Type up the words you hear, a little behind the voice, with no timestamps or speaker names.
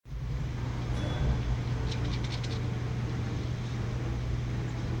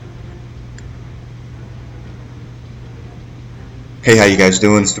Hey, how you guys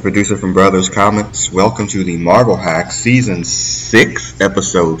doing? It's the producer from Brothers Comics. Welcome to the Marvel Hack Season 6,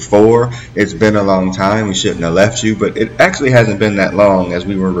 Episode 4. It's been a long time. We shouldn't have left you, but it actually hasn't been that long as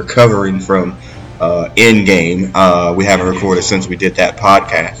we were recovering from Endgame. We haven't recorded since we did that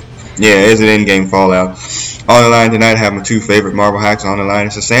podcast. Yeah, it's an Endgame fallout. On the line tonight, I have my two favorite Marvel hacks on the line.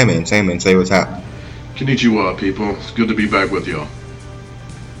 It's a Sandman. Sandman, say what's happening. Konnichiwa, people. It's good to be back with y'all.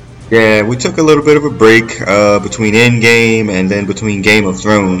 Yeah, we took a little bit of a break between Endgame and then between Game of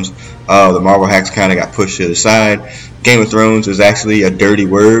Thrones. The Marvel hacks kind of got pushed to the side. Game of Thrones is actually a dirty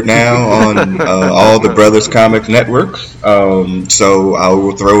word now on all the Brothers Comics networks. So I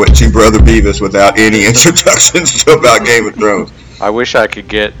will throw it to Brother Beavis without any introductions about Game of Thrones. I wish I could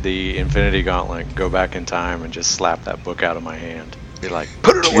get the Infinity Gauntlet, go back in time, and just slap that book out of my hand. Be like,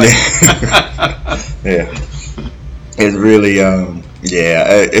 put it away. Yeah. It's really,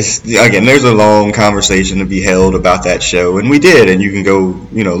 it's, again, there's a long conversation to be held about that show, and we did, and you can go,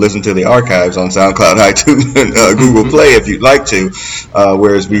 listen to the archives on SoundCloud, iTunes, and Google Play if you'd like to,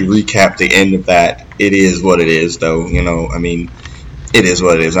 whereas we recap the end of that. It is what it is, though, it is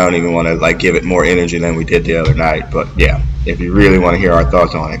what it is. I don't even want to, give it more energy than we did the other night, but, yeah, if you really want to hear our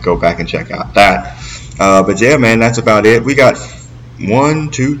thoughts on it, go back and check out that. But, yeah, man, that's about it. We got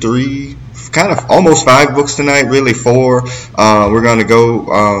 1, 2, 3... kind of almost 5 books tonight, really 4. We're going to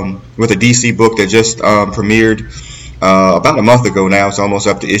go with a DC book that just premiered about a month ago now. It's almost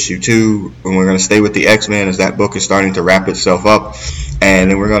up to issue 2, and we're going to stay with the X-Men as that book is starting to wrap itself up. And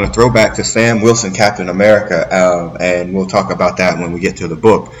then we're going to throw back to Sam Wilson, Captain America, and we'll talk about that when we get to the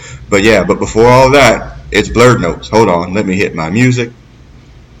book. But before all that, it's Blurred Notes. Hold on, let me hit my music.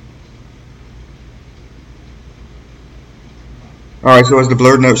 Alright, so as the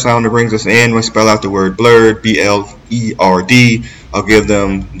Blurred Note sounder brings us in, we spell out the word blurred, B-L-E-R-D. I'll give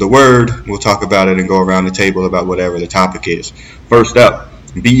them the word, we'll talk about it and go around the table about whatever the topic is. First up,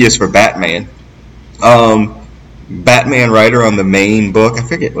 B is for Batman. Batman writer on the main book, I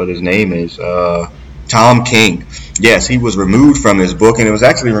forget what his name is, Tom King. Yes, he was removed from his book, and it was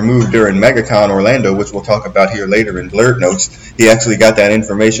actually removed during MegaCon Orlando, which we'll talk about here later in Blurred Notes. He actually got that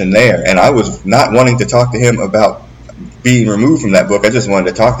information there, and I was not wanting to talk to him about being removed from that book. I just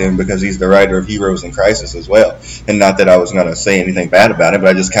wanted to talk to him because he's the writer of Heroes in Crisis as well. And not that I was going to say anything bad about it, but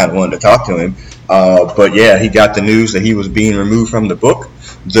I just kind of wanted to talk to him. But yeah, he got the news that he was being removed from the book.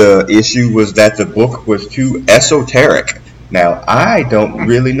 The issue was that the book was too esoteric. Now, I don't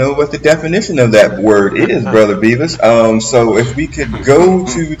really know what the definition of that word is, Brother Beavis. So if we could go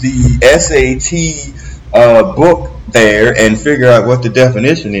to the SAT book there and figure out what the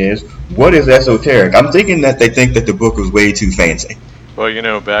definition is. What is esoteric? I'm thinking that they think that the book was way too fancy.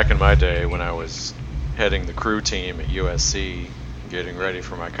 Well, back in my day when I was heading the crew team at USC, getting ready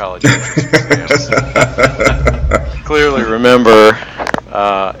for my college entrance exams, clearly remember,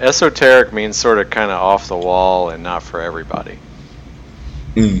 esoteric means sort of kind of off the wall and not for everybody.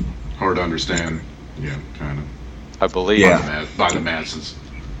 Hard to understand. Yeah, kind of. I believe. Yeah. By the masses.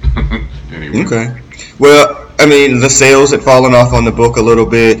 Anyway. Okay. Well, the sales had fallen off on the book a little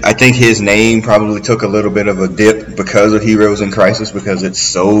bit. I think his name probably took a little bit of a dip because of Heroes in Crisis, because it's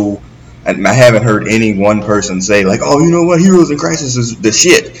so... And I haven't heard any one person say, oh, you know what, Heroes in Crisis is the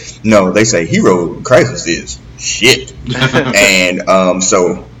shit. No, they say Hero in Crisis is shit. And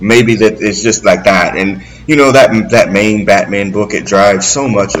so maybe that it's just like that. And, that main Batman book, it drives so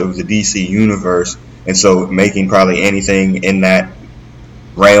much of the DC universe. And so making probably anything in that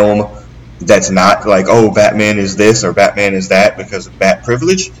realm that's not Batman is this or Batman is that because of Bat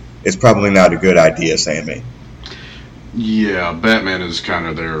privilege is probably not a good idea, Sandman. Yeah, Batman is kind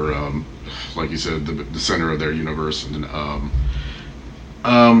of their, like you said, the center of their universe. And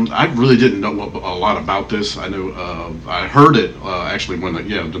I really didn't know a lot about this. I know I heard it actually when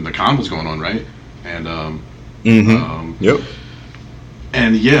the con was going on, right? And Yep.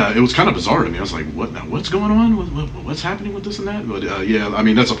 And yeah, it was kind of bizarre to me. I was like, what's going on? What's happening with this and that? But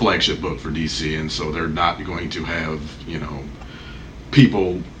that's a flagship book for DC, and so they're not going to have,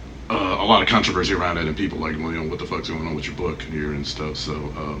 people, a lot of controversy around it, and people like, what the fuck's going on with your book here and stuff.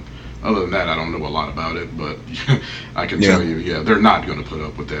 So other than that, I don't know a lot about it, but I can tell you, they're not going to put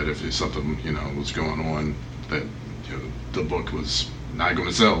up with that if it's something, was going on that the book was not going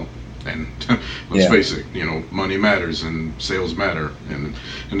to sell. And let's face it, money matters and sales matter. And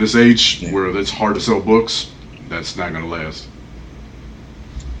in this age where it's hard to sell books, that's not going to last.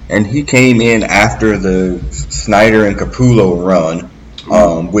 And he came in after the Snyder and Capullo run,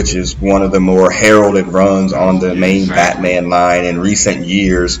 which is one of the more heralded runs on the main Batman line in recent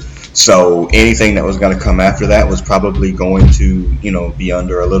years. So anything that was going to come after that was probably going to, be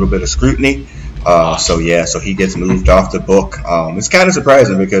under a little bit of scrutiny. So he gets moved off the book. It's kind of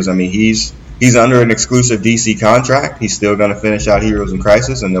surprising because I mean he's under an exclusive DC contract. He's still going to finish out Heroes in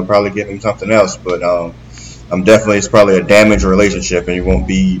Crisis, and they'll probably give him something else. But it's probably a damaged relationship, and he won't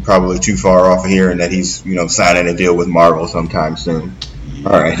be probably too far off of hearing that he's signing a deal with Marvel sometime soon.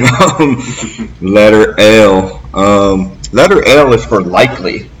 All right, letter L. Letter L is for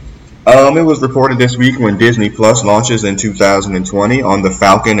likely. It was reported this week when Disney Plus launches in 2020 on the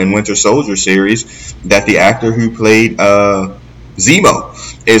Falcon and Winter Soldier series that the actor who played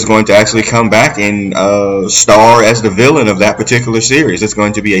Zemo is going to actually come back and star as the villain of that particular series. It's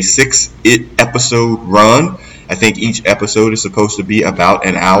going to be a 6-episode run. I think each episode is supposed to be about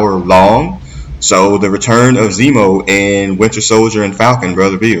an hour long. So the return of Zemo in Winter Soldier and Falcon,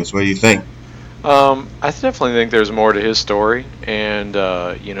 Brother Beals, what do you think? I definitely think there's more to his story, and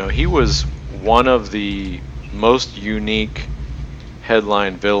he was one of the most unique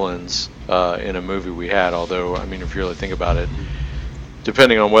headline villains in a movie we had. Although, I mean, if you really think about it,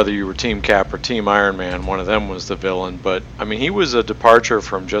 depending on whether you were Team Cap or Team Iron Man, one of them was the villain. But I mean, he was a departure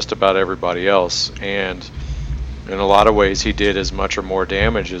from just about everybody else, and in a lot of ways, he did as much or more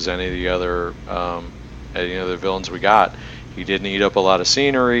damage as any of the other villains we got. He didn't eat up a lot of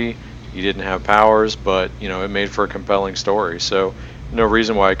scenery. He didn't have powers, but it made for a compelling story. So no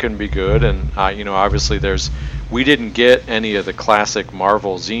reason why it couldn't be good. And obviously we didn't get any of the classic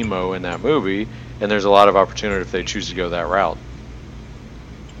Marvel Zemo in that movie, and there's a lot of opportunity if they choose to go that route.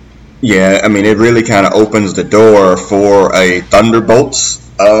 Yeah, I mean, it really kind of opens the door for a Thunderbolts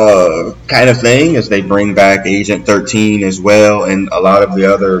kind of thing as they bring back Agent 13 as well, and a lot of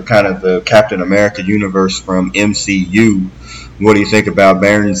the other kind of the Captain America universe from MCU. What do you think about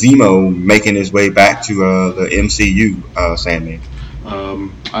Baron Zemo making his way back to the MCU, Sandman?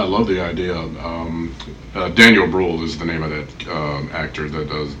 I love the idea. Daniel Bruhl is the name of that actor that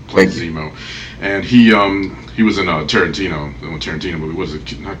plays Zemo, and he was in Tarantino. The Tarantino movie was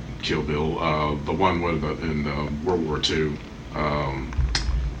it not Kill Bill? The one in World War II.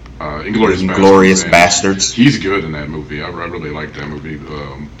 Inglourious Bastards. He's good in that movie. I really like that movie.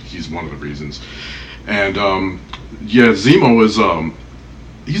 He's one of the reasons. And Zemo is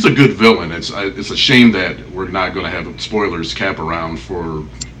he's a good villain. It's a shame that we're not going to have spoilers Cap around for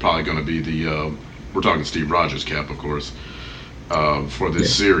probably going to be the we're talking Steve Rogers Cap, of course, for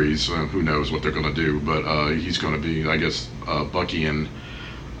this series. Who knows what they're going to do? But he's going to be, I guess, Bucky and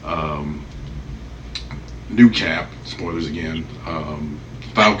new Cap. Spoilers again.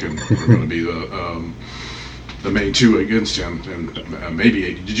 Falcon are going to be the main two against him, and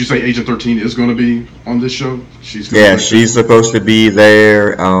maybe. Did you say Agent 13 is going to be on this show? She's supposed to be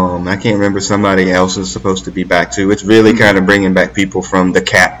there. I can't remember, somebody else is supposed to be back too. It's really kind of bringing back people from the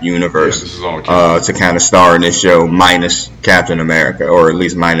Cap universe this is all Cap. To kind of star in this show, minus Captain America, or at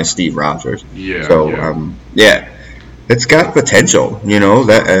least minus Steve Rogers. It's got potential.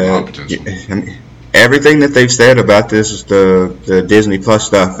 Potential. I mean, everything that they've said about this is the Disney Plus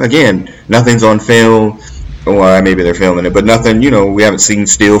stuff. Again, nothing's on film. Well, maybe they're filming it, but nothing, we haven't seen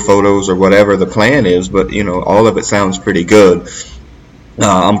still photos or whatever the plan is, but, all of it sounds pretty good.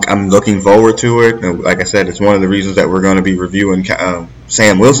 I'm looking forward to it. Like I said, it's one of the reasons that we're going to be reviewing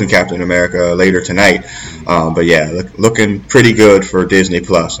Sam Wilson Captain America later tonight. Looking pretty good for Disney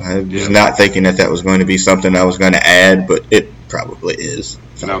Plus. I was not thinking that was going to be something I was going to add, but it probably is.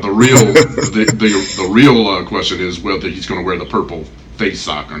 Now, the real question is whether he's going to wear the purple face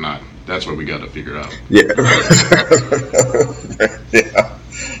sock or not. That's what we got to figure out. The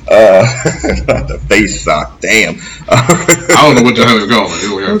face sock. Damn. I don't know what the hell they're calling it.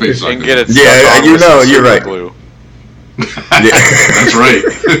 He'll wear a face sock. And get it you're right. Glue. That's right.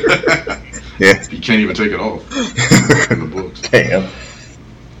 Yeah. You can't even take it off in the books. Damn.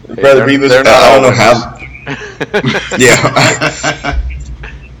 Hey, Brother Beavis, I don't know how.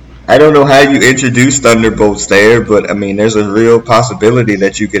 I don't know how you introduce Thunderbolts there, but I mean, there's a real possibility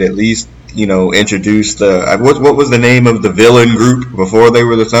that you could at least, introduce the what was the name of the villain group before they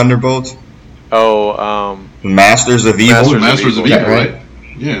were the Thunderbolts? Masters of Evil. Masters of Evil, right?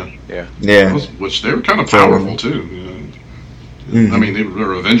 Yeah. Which they were kind of powerful too. I mean, they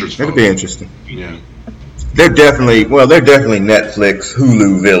were Avengers. That'd be interesting. Yeah. They're definitely Netflix,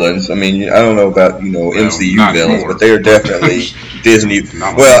 Hulu villains. I mean, I don't know about MCU villains, but they are definitely Disney.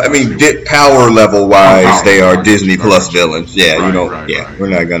 Well, I mean, power level wise, they are Disney Plus villains. Yeah, right. We're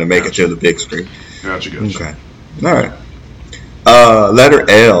not gonna make it to the big screen. Gotcha. Okay, all right. Letter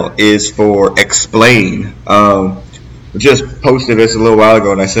L is for explain. Just posted this a little while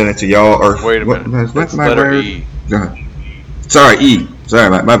ago, and I sent it to y'all. Wait a minute. What's my letter word? E. Sorry, E. Sorry,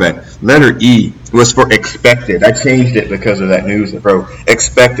 my bad. Letter E was for expected. I changed it because of that news that broke.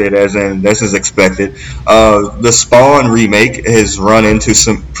 Expected, as in this is expected. The Spawn remake has run into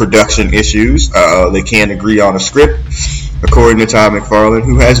some production issues. They can't agree on a script, according to Todd McFarlane,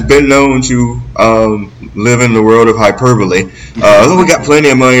 who has been known to live in the world of hyperbole. We got plenty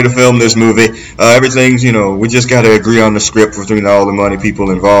of money to film this movie. Everything's, we just got to agree on the script between all the money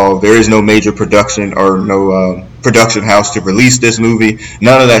people involved. There is no major production or no production house to release this movie.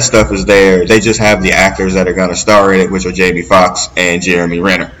 None of that stuff is there. They just have the actors that are going to star in it, which are Jamie Foxx and Jeremy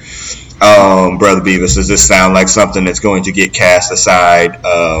Renner. Brother Beavis, does this sound like something that's going to get cast aside,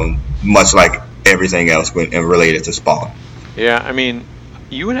 much like everything else related to Spawn? Yeah, I mean,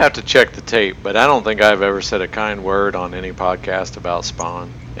 you would have to check the tape, but I don't think I've ever said a kind word on any podcast about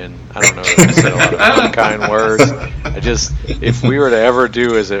Spawn. And I don't know if I said a lot of unkind words. If we were to ever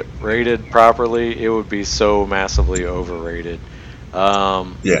do is it rated properly, it would be so massively overrated.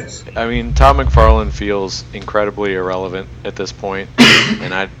 Yes. I mean, Todd McFarlane feels incredibly irrelevant at this point,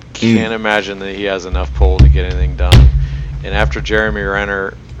 and I can't imagine that he has enough pull to get anything done. And after Jeremy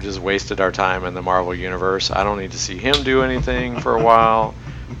Renner just wasted our time in the Marvel Universe, I don't need to see him do anything for a while.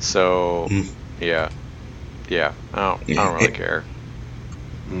 So, yeah, I don't really care.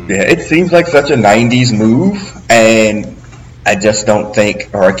 Yeah, it seems like such a 90s move, and I just don't think,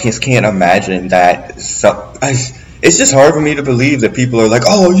 or I just can't imagine that. It's just hard for me to believe that people are like,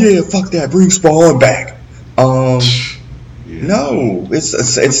 oh yeah, fuck that, bring Spawn back. No,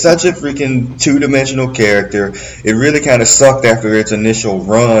 it's such a freaking two-dimensional character. It really kind of sucked after its initial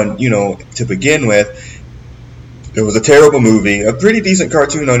run, to begin with. It was a terrible movie, a pretty decent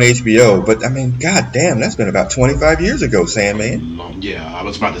cartoon on HBO, but I mean, goddamn, that's been about 25 years ago, Sandman. Yeah, I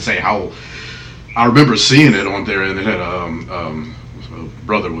was about to say how I remember seeing it on there, and it had a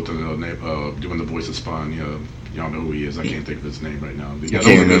brother with the name doing the voice of Spawn. Y'all know who he is. I can't think of his name right now. Yeah, that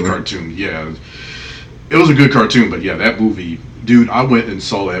was a good cartoon. Yeah, it was a good cartoon, but yeah, that movie, dude, I went and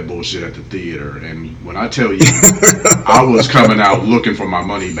saw that bullshit at the theater, and when I tell you, I was coming out looking for my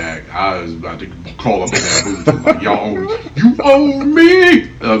money back. I was about to crawl up in that booth and like, you owe me.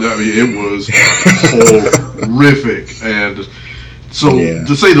 I mean, it was horrific, and so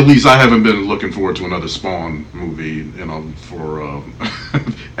to say the least, I haven't been looking forward to another Spawn movie, for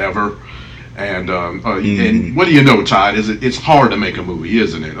ever. And and what do you know, Todd? It's hard to make a movie,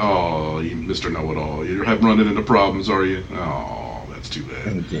 isn't it? Oh, Mr. Know-It-all, you have running into problems, are you? Oh, that's too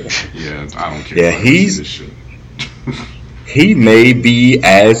bad. Yeah, I don't care. Yeah, he may be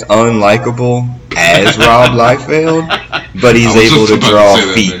as unlikable as Rob Liefeld, but he's able to draw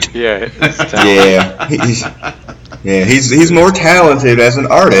feet. He's more talented as an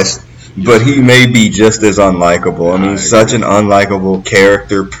artist. But he may be just as unlikable. I mean, such an unlikable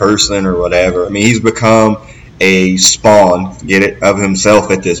character, person, or whatever. I mean, he's become a Spawn, of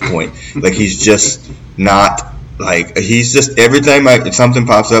himself at this point. Like, he's just not, he's just, every time something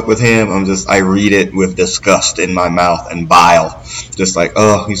pops up with him, I read it with disgust in my mouth and bile. Just like,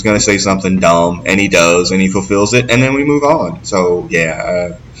 oh, he's going to say something dumb, and he does, and he fulfills it, and then we move on. So,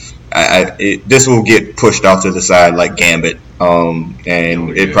 yeah, this will get pushed off to the side like Gambit.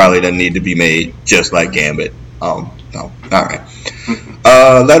 It probably doesn't need to be made just like Gambit. No. Alright.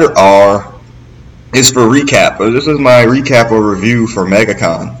 Letter R is for recap. This is my recap or review for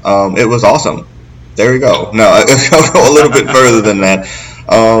MegaCon. It was awesome. There we go. No, I'll go a little bit further than that.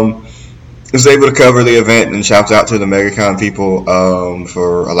 Was able to cover the event, and shouts out to the MegaCon people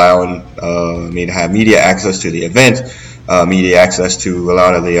for allowing me to have media access to the event, media access to a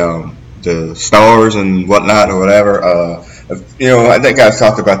lot of the stars and whatnot or whatever. I think I've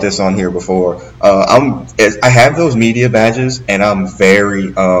talked about this on here before. I have those media badges, and I'm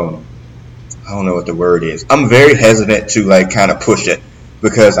very, I don't know what the word is. I'm very hesitant to kind of push it,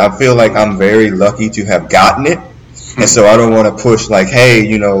 because I feel like I'm very lucky to have gotten it. And so I don't want to push hey,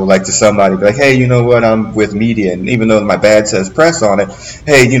 to somebody, be like, hey, you know what, I'm with media. And even though my badge says press on it,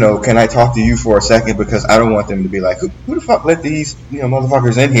 hey, can I talk to you for a second? Because I don't want them to be like, who the fuck let these,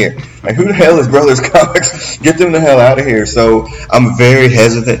 motherfuckers in here? Like, who the hell is Brothers Comics? Get them the hell out of here. So I'm very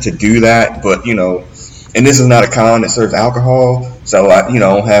hesitant to do that. But, and this is not a con that serves alcohol. So I,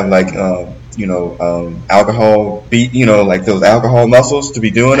 don't have alcohol beat, those alcohol muscles to be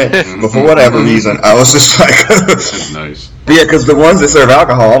doing it. But for whatever reason, I was just like, that's nice. Yeah, because the ones that serve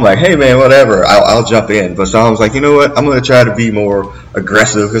alcohol, I'm like, hey man, whatever, I'll jump in. But so I was like, you know what, I'm going to try to be more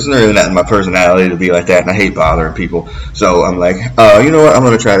aggressive, because it's really not in my personality to be like that, and I hate bothering people. So I'm like, you know what, I'm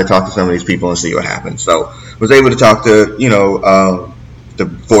going to try to talk to some of these people and see what happens. So was able to talk to, the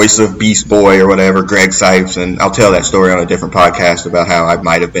voice of Beast Boy or whatever, Greg Sipes, and I'll tell that story on a different podcast about how I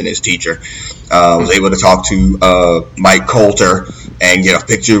might have been his teacher. I was able to talk to Mike Coulter, and get a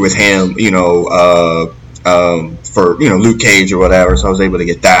picture with him, for Luke Cage or whatever. So I was able to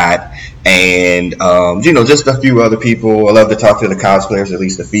get that, and just a few other people. I love to talk to the cosplayers, at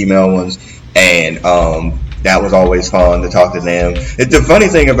least the female ones, and that was always fun to talk to them. The funny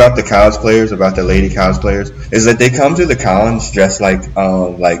thing about the cosplayers, about the lady cosplayers, is that they come to the cons dressed like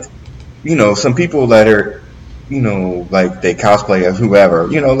some people that are, like they cosplay as whoever,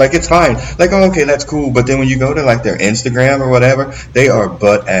 like it's fine. Like, oh, okay, that's cool. But then when you go to like their Instagram or whatever, they are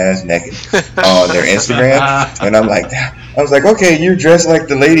butt ass naked on their Instagram. And I was like, okay, you're dressed like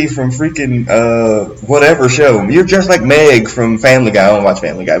the lady from freaking whatever show. You're dressed like Meg from Family Guy. I don't watch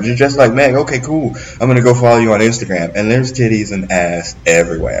Family Guy, but you're dressed like Meg. Okay, cool. I'm gonna go follow you on Instagram, and there's titties and ass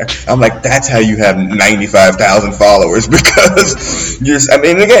everywhere. I'm like, that's how you have 95,000 followers, because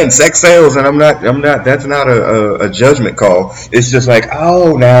again, sex sales, and I'm not. That's not a judgment call. It's just like,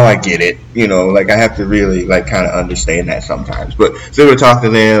 oh, now I get it. Like I have to really like kind of understand that sometimes. But so we talk to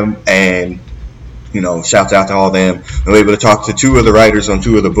them, and shouts out to all them. We were able to talk to 2 of the writers on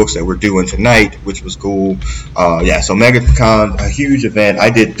 2 of the books that we're doing tonight, which was cool. So MegaCon, a huge event. I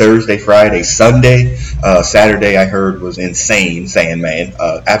did Thursday, Friday, Sunday. Saturday, I heard, was insane, Sandman.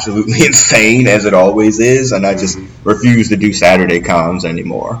 Absolutely insane, as it always is. And I just refuse to do Saturday cons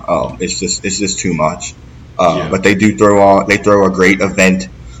anymore. It's just too much. But they do throw a great event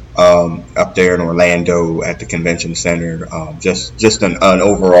up there in Orlando at the convention center. Just an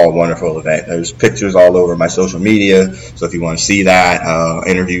overall wonderful event. There's pictures all over my social media, so if you want to see that,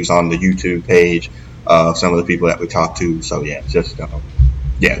 interviews on the YouTube page, some of the people that we talked to. So just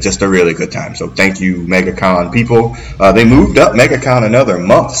a really good time. So thank you, MegaCon people. They moved up MegaCon another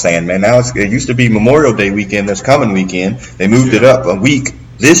month, Sandman. Now it used to be Memorial Day weekend, this coming weekend. They moved it up a week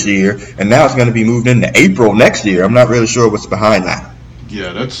this year, and now it's going to be moved into April next year. I'm not really sure what's behind that.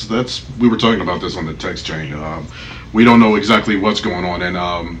 Yeah, that's. We were talking about this on the text chain. We don't know exactly what's going on, and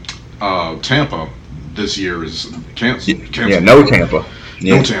Tampa this year is canceled. Yeah, no Tampa.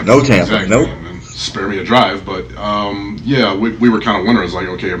 Yeah, no Tampa. Exactly. Nope. And spare me a drive, but we were kind of wondering, it's like,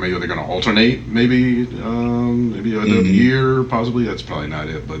 okay, maybe they're going to alternate, maybe another year, possibly. That's probably not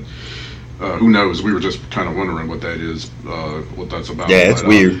it, but who knows? We were just kind of wondering what that is, what that's about. Yeah, it's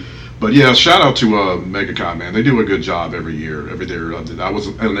weird. But yeah, shout out to MegaCon, man. They do a good job every year. I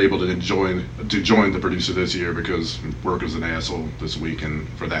wasn't unable to join the producer this year because work is an asshole this week, and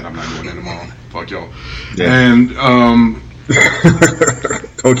for that I'm not going in tomorrow. Fuck y'all. Yeah. And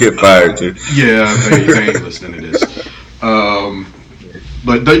don't get fired, dude. Yeah, they ain't listening to this.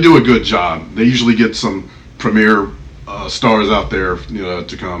 But they do a good job. They usually get some premier stars out there,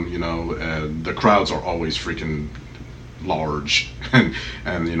 to come, and the crowds are always freaking large, and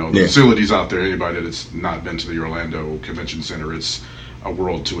the facilities out there. Anybody that's not been to the Orlando Convention Center, it's a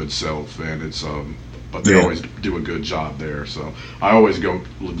world to itself, and it's but they always do a good job there. So I always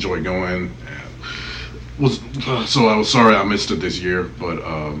enjoy going. So I was sorry I missed it this year, but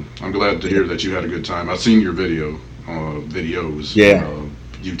I'm glad to hear that you had a good time. I've seen your videos on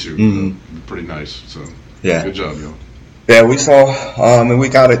YouTube. Pretty nice. So good job, y'all. Yeah, we saw, and we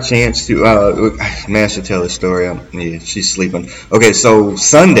got a chance to, man, I should tell this story. She's sleeping. Okay, so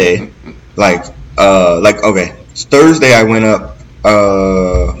Sunday, Thursday I went up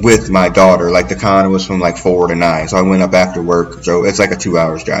with my daughter. Like, the con was from 4 to 9, so I went up after work. So it's like a 2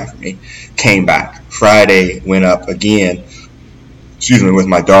 hours drive for me. Came back. Friday, went up again, with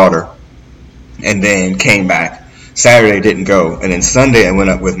my daughter, and then came back. Saturday, didn't go. And then Sunday, I went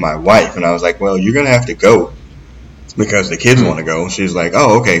up with my wife, and I was like, well, you're going to have to go, because the kids want to go. She's like,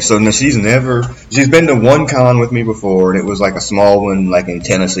 oh, okay. So she's been to one con with me before, and it was like a small one, like in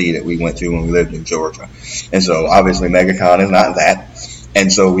Tennessee, that we went to when we lived in Georgia. And so obviously MegaCon is not that.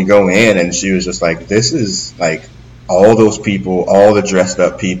 And so we go in, and she was just like, this is like all those people, all the dressed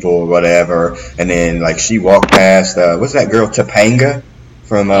up people or whatever. And then she walked past, what's that girl, Topanga?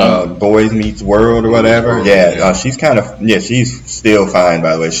 From Boys Meets World or whatever. She's she's still fine,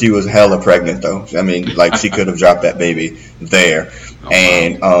 by the way. She was hella pregnant, though. I mean, she could have dropped that baby there.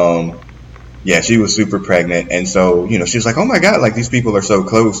 And she was super pregnant. And so, she was like, oh my God, these people are so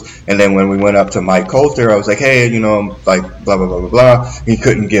close. And then when we went up to Mike Coulter, I was like, hey, blah, blah, blah, blah, blah. He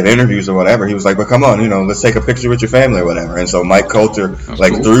couldn't give interviews or whatever. He was like, well, come on, let's take a picture with your family or whatever. And so Mike Coulter,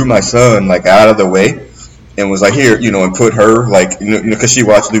 cool, threw my son, out of the way. And was like, here, and put her, because she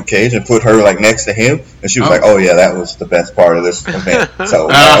watched Luke Cage, and put her, next to him. And she was like, oh, yeah, that was the best part of this event. So,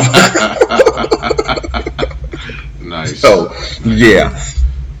 nice. So, yeah.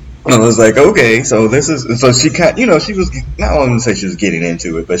 I was like, okay, so this is, so she she was, not only to say she was getting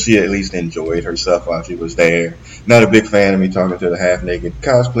into it, but she at least enjoyed herself while she was there. Not a big fan of me talking to the half-naked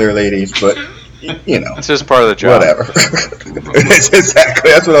cosplayer ladies, but you know, it's just part of the job. whatever.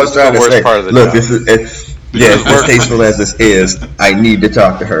 Exactly. That's what I was trying to worst say. part of the Look, job. this is as distasteful as this is, I need to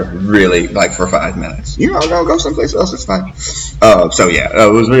talk to her really like for 5 minutes. You know, I'll go someplace else. It's fine. So yeah,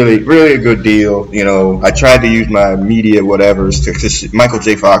 it was really, really a good deal. You know, I tried to use my media whatevers because Michael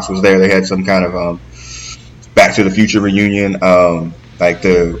J. Fox was there. They had some kind of Back to the Future reunion. Like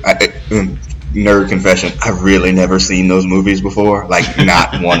nerd confession, I've really never seen those movies before. Like,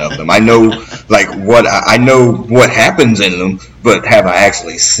 not one of them. I know, like, I know what happens in them, but have I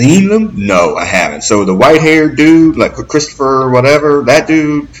actually seen them? No, I haven't. So the white-haired dude, like Christopher or whatever, that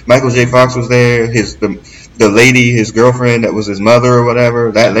dude, Michael J. Fox was there. The lady, his girlfriend, that was his mother or whatever,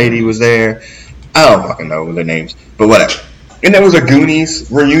 that lady was there. I don't fucking know their names, but whatever. And there was a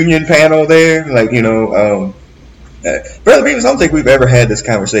Goonies reunion panel there, like, you know, Brother Beavis, I don't think we've ever had this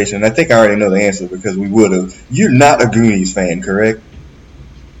conversation. I think I already know the answer because we would have. You're not a Goonies fan, correct?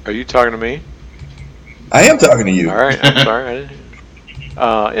 Are you talking to me? I am talking to you. All right, I'm sorry.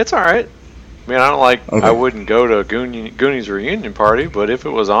 It's all right. I mean, I don't like. Okay. I wouldn't go to a Goonies reunion party, but if it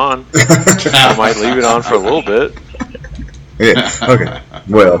was on, I might leave it on for a little bit. Yeah. Okay.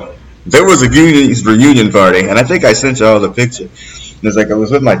 Well, there was a Goonies reunion party, and I think I sent y'all the picture. And it's like I was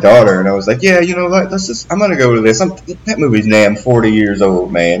with my daughter, and I was like, "Yeah, you know what? I'm gonna go to this. That movie's damn 40 years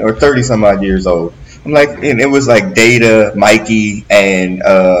old, man, or 30 some odd years old." I'm like, and it was like Data, Mikey, and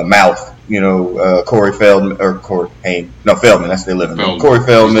Mouth. You know, Corey Feldman Feldman. That's their living. Corey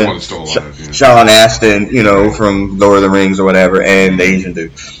Feldman, Sean Astin. You know, from Lord of the Rings or whatever, and the Asian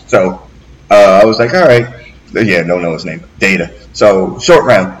dude. So I was like, all right, yeah, don't know his name, Data. So short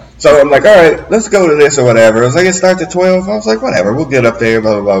round. So I'm like, all right, let's go to this or whatever. I was like, it starts at 12. I was like, whatever, we'll get up there,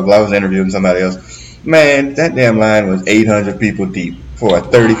 blah, blah, blah. I was interviewing somebody else. Man, that damn line was 800 people deep for a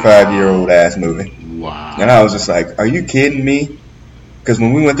 35-year-old ass movie. Wow. And I was just like, are you kidding me? Because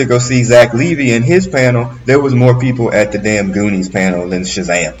when we went to go see Zach Levy and his panel, there was more people at the damn Goonies panel than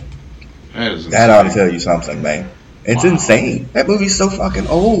Shazam. That ought to tell you something, man. It's insane. That movie's so fucking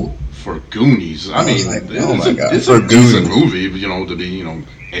old. For Goonies. I mean, like, oh my God. It's a decent movie, you know, to be, you know,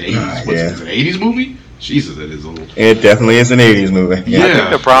 an 80s. Is it an 80s movie? Jesus, it is old. It definitely is an 80s movie. Yeah. I think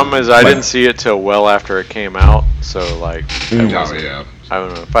the problem is I didn't see it till well after it came out, so like. I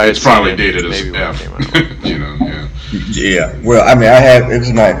don't know. If I it's probably dated as F. You know, yeah. Yeah. Well, I mean,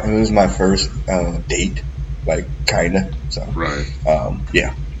 it was my first date, like kinda. So. Right.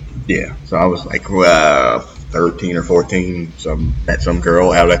 Yeah. So I was like 13 or 14. Met some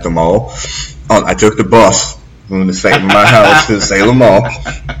girl out at the mall. I took the bus from my house to Salem Mall.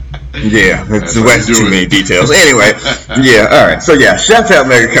 Yeah, it's too many details. Anyway, yeah, all right. So yeah, shouts out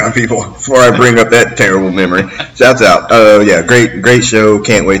MegaCon people before I bring up that terrible memory. Shouts out. Yeah, great show.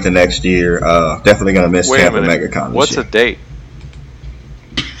 Can't wait till next year. Definitely gonna miss Tampa MegaCon. What's a date?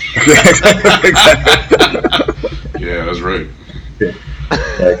 Yeah, that's right.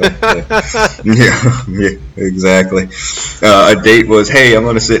 Yeah, exactly. A date was, hey, I'm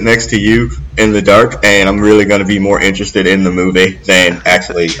going to sit next to you in the dark, and I'm really going to be more interested in the movie than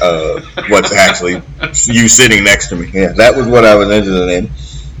actually what's actually you sitting next to me. Yeah, that was what I was interested in.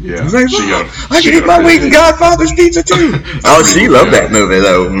 Yeah, I was like, I can eat my weight in Godfather's pizza too. Oh, she loved that movie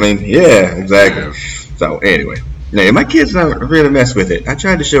though. I mean, yeah, exactly. Yeah. So anyway. Yeah, my kids don't really mess with it. I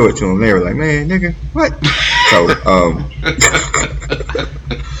tried to show it to them. They were like, man, nigga, what? So,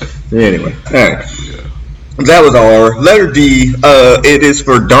 anyway. All right. Yeah. That was R. Letter D, it is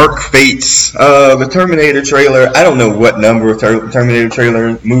for Dark Fates. The Terminator trailer, I don't know what number of Terminator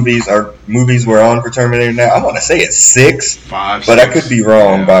trailer movies were on for Terminator now. I want to say it's 6. 5, but 6. I could be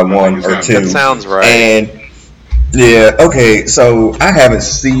wrong by 1 or 2. That sounds right. And, yeah, okay, so I haven't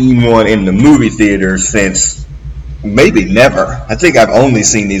seen one in the movie theater since... maybe never. I think I've only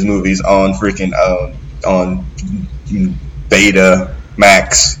seen these movies on freaking on Beta,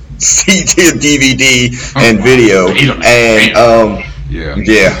 Max, CD, DVD, and video. And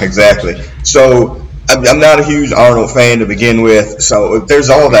yeah, exactly. So I'm not a huge Arnold fan to begin with. So there's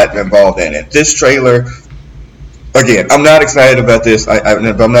all that involved in it. This trailer, again, I'm not excited about this. I'm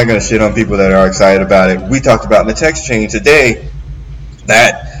not going to shit on people that are excited about it. We talked about in the text chain today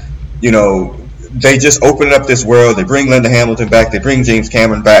that, you know, they just open up this world. They bring Linda Hamilton back. They bring James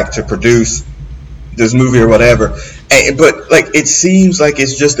Cameron back to produce this movie or whatever. But like, it seems like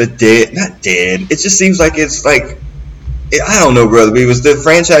it's just not dead. It just seems like it's like, I don't know, brother. The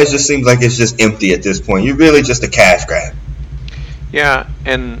franchise just seems like it's just empty at this point. You're really just a cash grab. Yeah,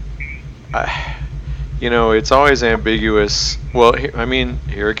 and you know, it's always ambiguous. Well,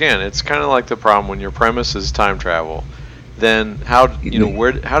 here again, it's kind of like the problem when your premise is time travel. Then how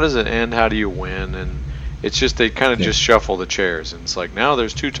does it end? How do you win? It's just they kind of just shuffle the chairs, and it's like now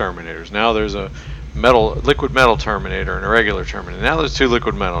there's 2 Terminators, now there's a liquid metal Terminator and a regular Terminator, now there's 2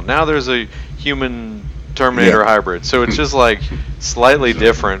 liquid metal, now there's a human Terminator hybrid. So it's just like slightly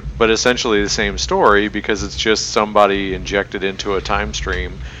different, but essentially the same story, because it's just somebody injected into a time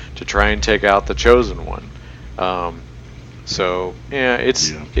stream to try and take out the chosen one. So yeah,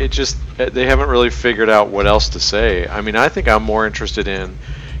 it just they haven't really figured out what else to say. I mean, I think I'm more interested in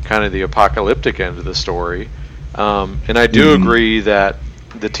kind of the apocalyptic end of the story, and I do agree that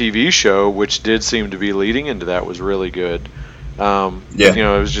the TV show, which did seem to be leading into that, was really good. You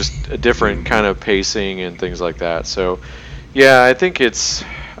know, it was just a different kind of pacing and things like that. So yeah, I think I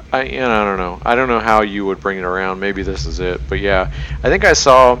don't know. I don't know how you would bring it around. Maybe this is it, but yeah, I think I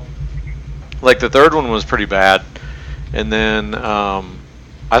saw like the 3rd one was pretty bad. And then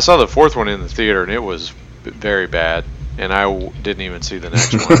I saw the 4th one in the theater, and it was very bad. And I didn't even see the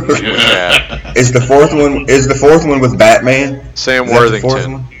next one. It was bad. Is the 4th one with Batman? Sam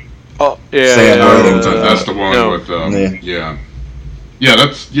Worthington. Oh yeah, Sam Worthington. That's the one with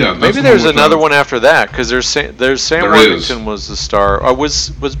That's maybe there's another one after that, because there's Sam Worthington was the star.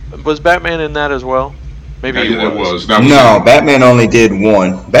 Was Batman in that as well? Maybe he was. Batman only did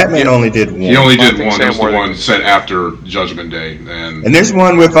one. Only did one. He only did one. That was the one set after Judgment Day. And there's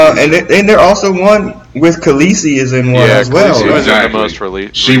one with and there also one with Khaleesi is in one as well. She was in the most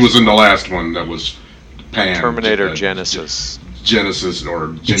released. She was in the last one that was Terminator Genesis. Genesis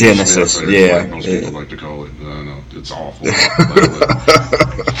or Genesis, like most people like to call it. No, it's awful.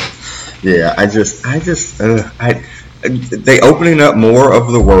 Yeah, they opening up more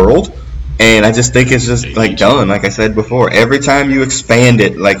of the world. And I just think it's just like done, like I said before. Every time you expand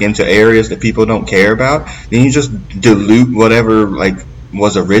it like into areas that people don't care about, then you just dilute whatever like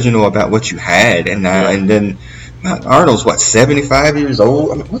was original about what you had. And then Arnold's 75 years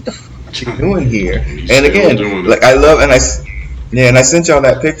old. I mean, what the fuck are you doing here? And again, like I love and I sent y'all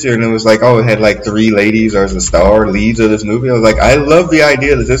that picture, and it was like, it had like 3 ladies as the star leads of this movie. I was like, I love the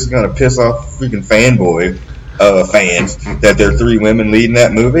idea that this is gonna piss off freaking fanboy fans that there are 3 women leading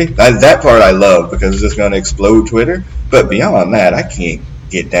that movie. That part I love, because it's just going to explode Twitter. But beyond that, I can't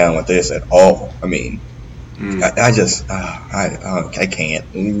get down with this at all. I mean, I can't.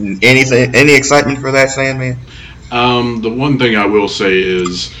 Any excitement for that, Sandman? The one thing I will say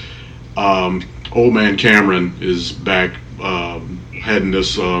is, Old Man Cameron is back heading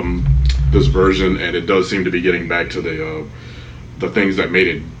this version, and it does seem to be getting back to the things that made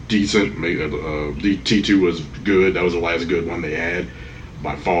it decent. The T2 was good. That was the last good one they had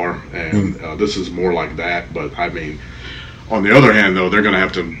by far, and this is more like that. But I mean, on the other hand, though, they're going to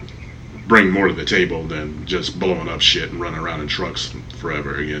have to bring more to the table than just blowing up shit and running around in trucks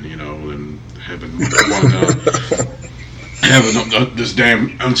forever again, you know, and having this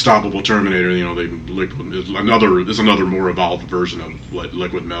damn unstoppable Terminator. You know, it's another more evolved version of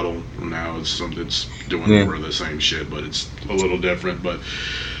liquid metal. Now it's doing more of the same shit, but it's a little different. But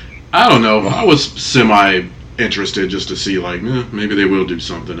I don't know. I was semi interested just to see, like, maybe they will do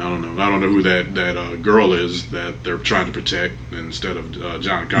something. I don't know. I don't know who that girl is that they're trying to protect instead of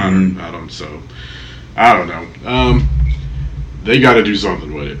John Connor. I don't know. They got to do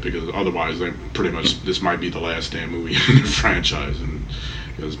something with it, because otherwise, this might be the last damn movie in the franchise. And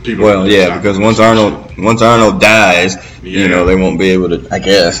because people. Well, yeah, because once Arnold dies, you know, they won't be able to. I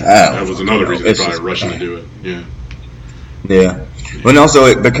guess. That was another reason they're probably rushing to do it. Yeah. Yeah. But also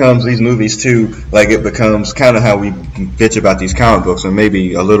it becomes these movies too, like it becomes kind of how we bitch about these comic books, and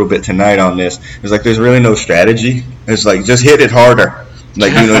maybe a little bit tonight on this. It's like there's really no strategy. It's like just hit it harder.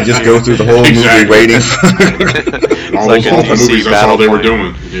 Like, you know, just go through the whole movie waiting. All those movies, that's all they were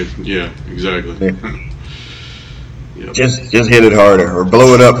doing. Yeah, exactly. Yep. Just hit it harder or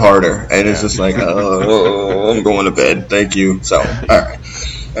blow it up harder, and it's just like, oh, I'm going to bed. Thank you. So,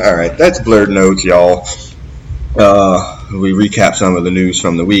 all right. That's Blurred Notes, y'all. We recap some of the news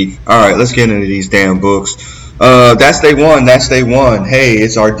from the week. All right, let's get into these damn books. That's day one. Hey,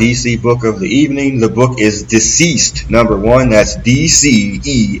 it's our DC book of the evening. The book is Deceased, #1. That's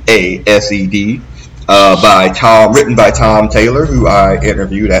DCEASED. Written by Tom Taylor, who I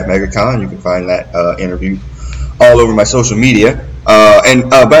interviewed at MegaCon. You can find that interview all over my social media. And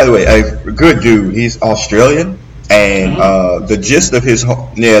by the way, a good dude. He's Australian. And the gist of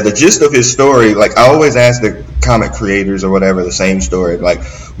his story, like I always ask the comic creators or whatever the same story, like,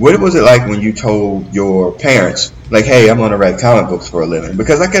 what was it like when you told your parents, like, hey, I'm going to write comic books for a living?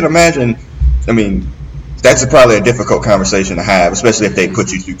 Because I can imagine, I mean, that's probably a difficult conversation to have, especially if they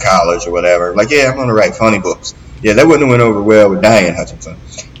put you through college or whatever. Like, yeah, I'm going to write funny books. Yeah, that wouldn't have went over well with Diane Hutchinson.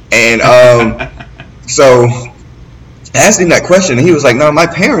 And so I asked him that question, and he was like, no, my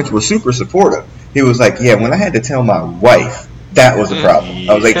parents were super supportive. He was like, yeah, when I had to tell my wife, that was a problem.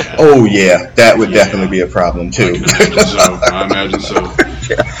 I was like, oh yeah, that would definitely be a problem too. I imagine so.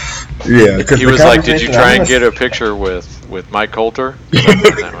 Yeah, because he was like, "Did you try and get a picture with Mike Coulter?"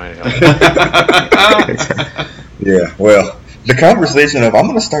 That might help. Yeah, well, the conversation of I'm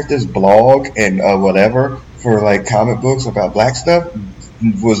gonna start this blog and whatever for like comic books about black stuff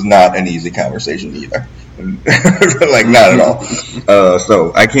was not an easy conversation either. Like not at all.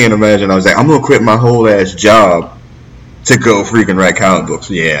 So I can't imagine. I was like, I'm gonna quit my whole ass job to go freaking write comic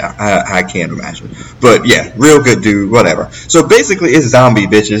books. Yeah, I can't imagine. But yeah, real good dude, whatever. So basically it's zombie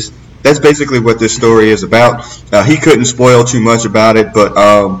bitches. That's basically what this story is about. He couldn't spoil too much about it, but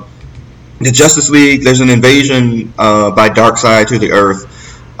the Justice League, there's an invasion by Darkseid to the Earth.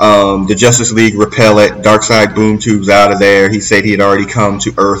 The Justice League repel it. Darkseid boom tubes out of there. He said he had already come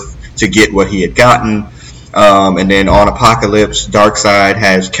to Earth to get what he had gotten. And then on Apocalypse, Darkseid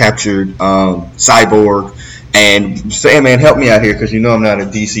has captured Cyborg. And Sandman, help me out here because you know I'm not a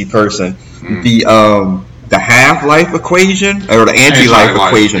DC person. The half-life equation or the anti-life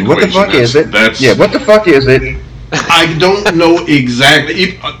equation. What the fuck is it? Yeah, what the fuck is it? I don't know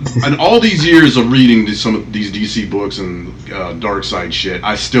exactly. In all these years of reading some of these DC books and Darkseid shit,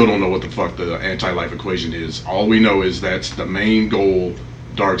 I still don't know what the fuck the anti-life equation is. All we know is that's the main goal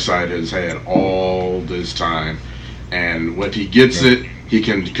Darkseid has had all this time, and when he gets it, he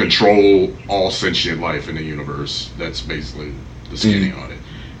can control all sentient life in the universe. That's basically the skinny on it.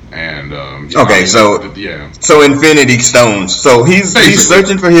 And okay, so Infinity Stones. So he's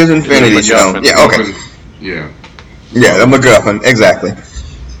searching for his Infinity Stone. Yeah, okay. Yeah, the MacGuffin, exactly.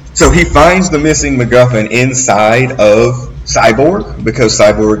 So he finds the missing MacGuffin inside of Cyborg because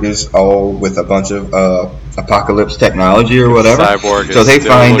Cyborg is all with a bunch of Apocalypse technology or whatever. Cyborg so is they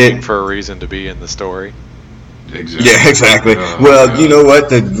still find looking it for a reason to be in the story. Exactly. Yeah, exactly. You know what?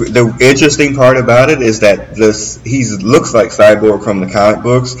 The interesting part about it is that he looks like Cyborg from the comic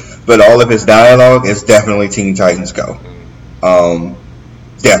books, but all of his dialogue is definitely Teen Titans Go.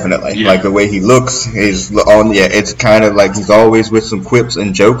 Definitely. Yeah. Like the way he looks it's kind of like he's always with some quips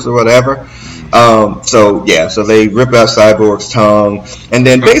and jokes or whatever. So they rip out Cyborg's tongue, and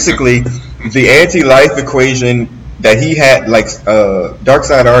then basically the anti-life equation that he had, like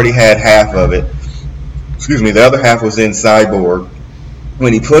Darkseid already had half of it. Excuse me, the other half was in Cyborg.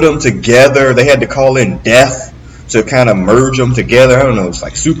 When he put them together, they had to call in Death to kind of merge them together. I don't know, it's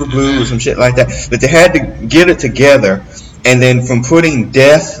like Super Glue or some shit like that. But they had to get it together, and then from putting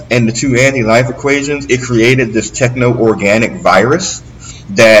Death and the two anti-life equations, it created this techno-organic virus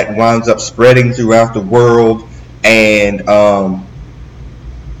that winds up spreading throughout the world, and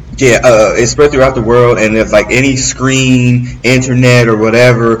it spread throughout the world, and it's like any screen, internet, or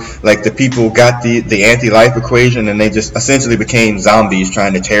whatever, like the people got the anti-life equation, and they just essentially became zombies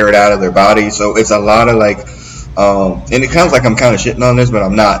trying to tear it out of their bodies. So it's a lot of like, and it sounds like I'm kind of shitting on this, but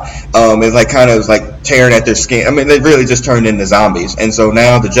I'm not. It's like kind of like tearing at their skin. I mean, they really just turned into zombies, and so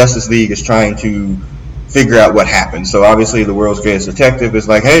now the Justice League is trying to figure out what happened. So obviously the world's greatest detective is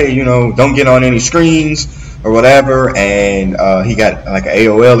like, hey, don't get on any screens or whatever, and he got like an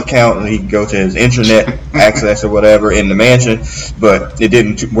AOL account, and he could go to his internet access or whatever in the mansion, but it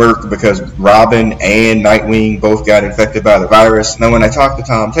didn't work because Robin and Nightwing both got infected by the virus. Now when I talked to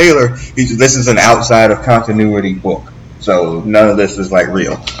Tom Taylor, he said this is an outside of continuity book, so none of this is like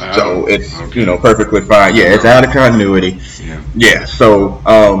real. So it's perfectly fine. Yeah, it's out of continuity. Yeah. So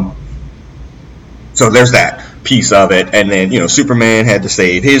there's that piece of it, and then Superman had to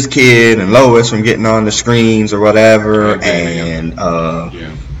save his kid and Lois from getting on the screens or whatever, and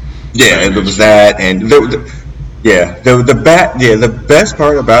it was that, and the best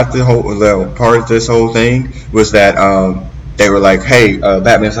part about the part of this whole thing was that they were like, hey,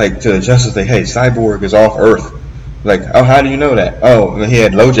 Batman's like to the Justice League, hey, Cyborg is off Earth. Like, oh, how do you know that? Oh, he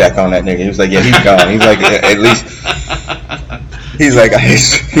had LoJack on that nigga. He was like, yeah, he's gone. He's like, at least. He's like,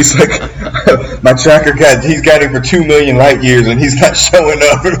 my tracker he's got him for 2 million light years and he's not showing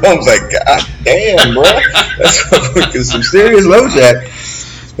up. And I was like, God damn, bro, that's some serious LoJack.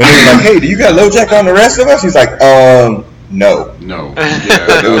 And he was like, hey, do you got LoJack on the rest of us? He's like, no. Yeah,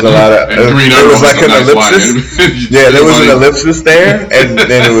 there was a lot of. There was like an ellipsis. Yeah, there was an ellipsis there, and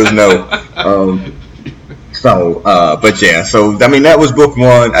then it was no. So I mean, that was book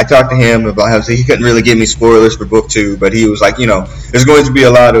one. I talked to him about how he couldn't really give me spoilers for book two, but he was like, there's going to be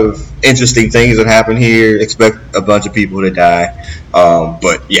a lot of interesting things that happen here. Expect a bunch of people to die.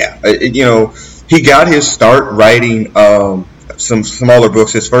 But yeah, he got his start writing some smaller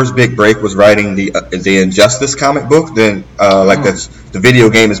books. His first big break was writing the Injustice comic book. Then, that's the video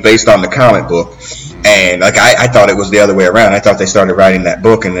game is based on the comic book. And like I thought it was the other way around. I thought they started writing that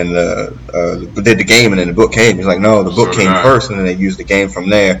book and then did the game and then the book came. He's like, no, the book came first and then they used the game from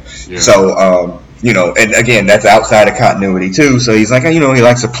there. Yeah. So and again, that's outside of continuity too. So he's like, he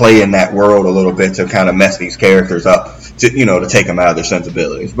likes to play in that world a little bit to kind of mess these characters up, to take them out of their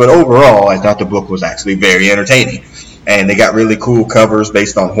sensibilities. But overall, I thought the book was actually very entertaining. And they got really cool covers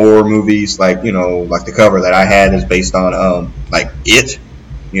based on horror movies, like like the cover that I had is based on It.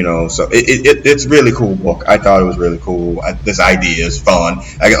 So it's a really cool book. I thought it was really cool. This idea is fun.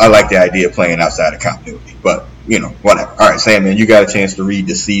 I like the idea of playing outside of continuity. But whatever. All right, Sam, man, you got a chance to read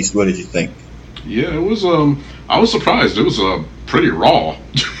Deceased. What did you think? Yeah, it was. I was surprised. It was pretty raw.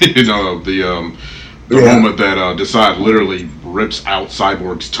 The moment that Desaad literally rips out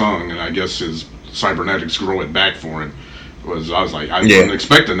Cyborg's tongue, and I guess his cybernetics grow it back for him. I was like, I wasn't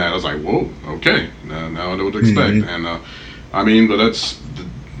expecting that. I was like, whoa, okay, now I know what to expect. Mm-hmm. And but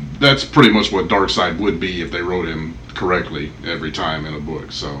that's pretty much what Darkseid would be if they wrote him correctly every time in a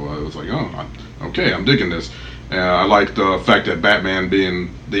book. So I was like, okay, I'm digging this. I like the fact that Batman,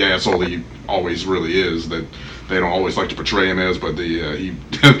 being the asshole he always really is, that they don't always like to portray him as, but the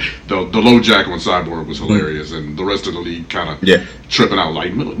low jack on Cyborg was hilarious, and the rest of the league kind of tripping out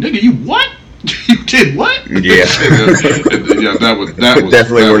like, nigga, you what? You did what? Yeah. that was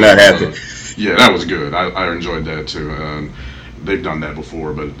definitely we're not happy. Yeah, that was good. I enjoyed that too. They've done that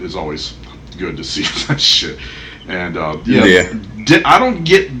before, but it's always good to see that shit. And I don't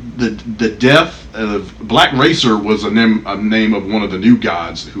get the death of Black Racer was a name of one of the new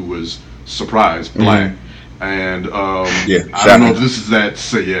gods who was surprised black. Mm-hmm. And I don't know if this is I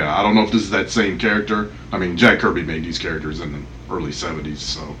don't know if this is that same character. I mean, Jack Kirby made these characters in the early 70s,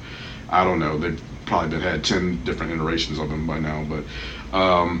 so I don't know. They've probably had 10 different iterations of them by now,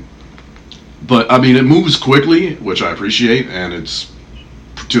 but I mean, it moves quickly, which I appreciate, and it's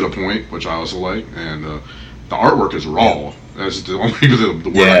to the point, which I also like, and the artwork is raw. That's the only the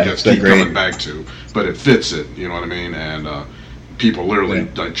word I guess keep coming back to, but it fits it. You know what I mean? And people literally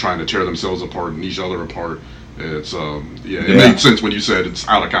like trying to tear themselves apart and each other apart. It's it made sense when you said it's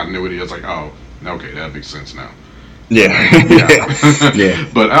out of continuity. It's like, oh, okay, that makes sense now. Yeah.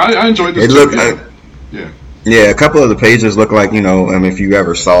 But I enjoyed this. Yeah, a couple of the pages look like, if you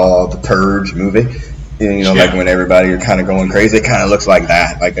ever saw the Purge movie, like when everybody are kind of going crazy, it kind of looks like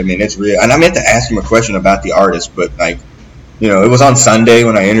that. Like, I mean, it's real. And I meant to ask him a question about the artist, but like, it was on Sunday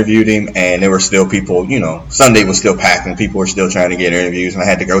when I interviewed him, and there were still people, Sunday was still packed and people were still trying to get interviews, and I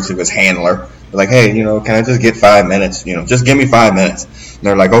had to go to his handler. Like, hey, can I just get 5 minutes? Just give me 5 minutes. And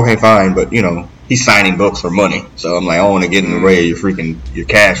they're like, okay, fine, but, he's signing books for money. So I'm like, I don't want to get in the way of your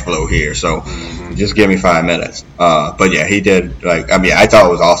cash flow here. So just give me 5 minutes. But yeah, he did, I thought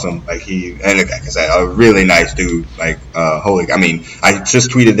it was awesome. Like, like I said, a really nice dude. Like, I just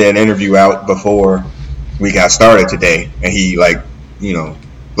tweeted that interview out before we got started today, and he liked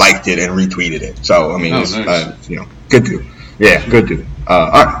it and retweeted it. So, nice. Good dude. Yeah, good dude. All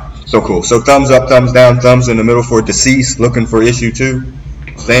right. So cool. So thumbs up, thumbs down, thumbs in the middle for Deceased. Looking for issue 2.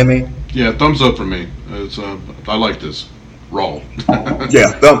 Sammy? Yeah, thumbs up for me. It's I like this. Raw.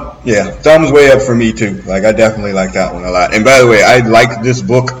 Thumbs way up for me too. Like, I definitely like that one a lot. And by the way, I liked this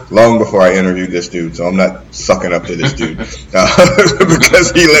book long before I interviewed this dude, so I'm not sucking up to this dude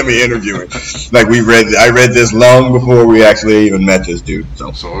because he let me interview him. Like, I read this long before we actually even met this dude.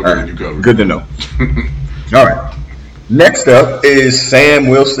 So good to know. All right. Next up is Sam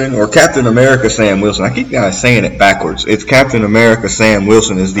Wilson, or Captain America Sam Wilson. I keep saying it backwards. It's Captain America Sam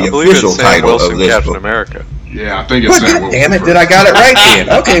Wilson is the official title of this Captain book. America. Yeah, I think it's Sam Wilson. Damn it, did I got it right then?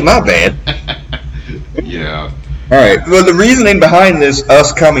 Okay, my bad. Yeah. All right. Well, the reasoning behind this,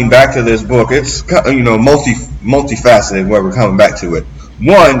 us coming back to this book, it's multifaceted where we're coming back to it.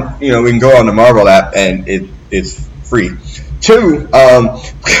 One, we can go on the Marvel app and it's free. 2,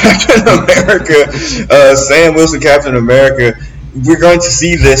 Captain America, Sam Wilson, Captain America. We're going to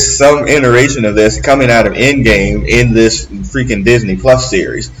see some iteration of this coming out of Endgame in this freaking Disney Plus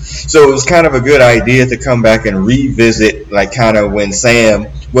series. So it was kind of a good idea to come back and revisit, like, kind of when Sam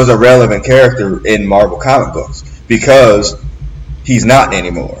was a relevant character in Marvel comic books, because he's not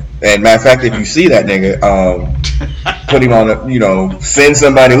anymore. And matter of fact, if you see that nigga, put him on send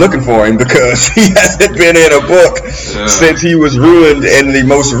somebody looking for him, because he hasn't been in a book since he was ruined in the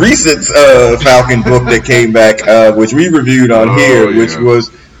most recent Falcon book that came back, which we reviewed on here, which was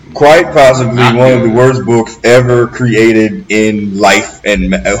quite possibly one of the worst books ever created in life.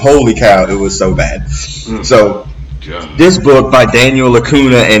 And holy cow, it was so bad. So this book by Daniel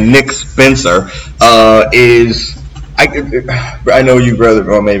Lacuna and Nick Spencer is I know you,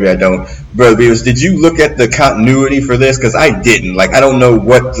 brother, or maybe I don't. Brother Beavis, did you look at the continuity for this? Because I didn't. Like, I don't know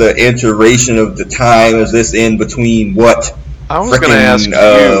what the iteration of the time is this in between what I was going to ask you.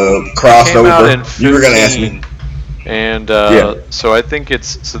 Crossover. Came out in 15, you were going to ask me. And so I think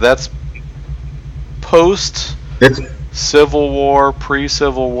that's post Civil War,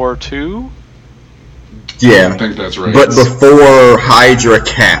 pre-Civil War 2? Yeah. I think that's right. But before Hydra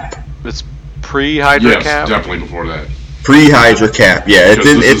Cap. It's pre-Hydra Cap? Yes, definitely before that. Pre-Hydra Cap, yeah.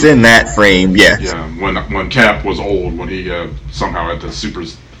 It's in that frame, yeah. Yeah, when Cap was old, when he somehow had the super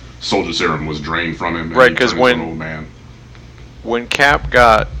soldier serum was drained from him. Right, because when old man. When Cap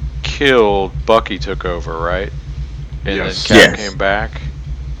got killed, Bucky took over, right? And then Cap came back,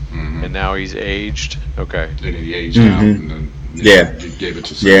 and now he's aged. Okay. And he aged out, and then he gave it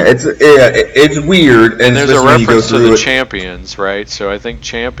to Sam. Yeah, it's weird. And there's a reference to the Champions, right? So I think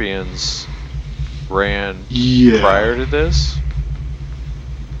Champions ran prior to this.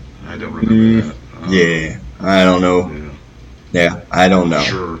 I don't remember that. I don't know. Yeah, I don't know.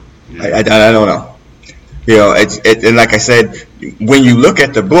 Sure. Yeah. I don't know. You know, and like I said, when you look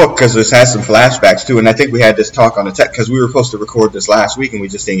at the book, because this has some flashbacks too, and I think we had this talk on the tech because we were supposed to record this last week and we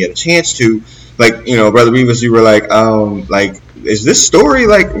just didn't get a chance to. Like, you know, Brother Beavis, you were like, is this story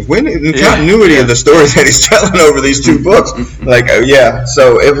like when in the continuity of the stories that he's telling over these two books? Like,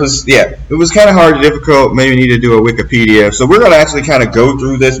 so it was kind of hard and difficult. Maybe need to do a Wikipedia. So we're gonna actually kind of go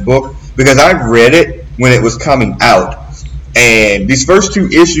through this book because I read it when it was coming out, and these first two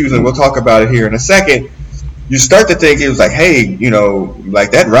issues, and we'll talk about it here in a second. You start to think it was like, hey, you know,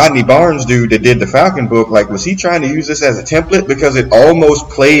 like that Rodney Barnes dude that did the Falcon book, like, was he trying to use this as a template? Because it almost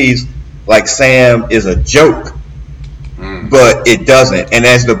plays like Sam is a joke, but it doesn't. And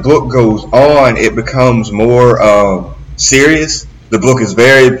as the book goes on, it becomes more serious. The book is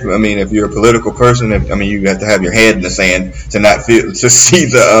very, I mean, if you're a political person, you have to have your head in the sand to see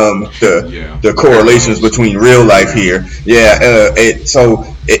the correlations between real life here. So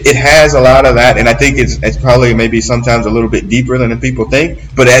it has a lot of that, and I think it's probably maybe sometimes a little bit deeper than people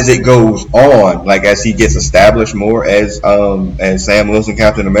think. But as it goes on, like as he gets established more as Sam Wilson,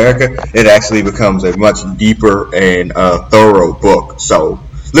 Captain America, it actually becomes a much deeper and thorough book. So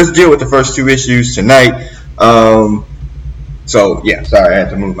let's deal with the first two issues tonight. Sorry, I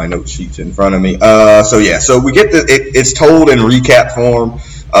had to move my note sheets in front of me. So we get it's told in recap form,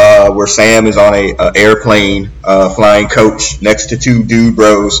 where Sam is on a airplane, flying coach next to two dude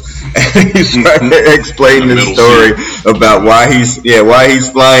bros, and he's trying to explain the story about why he's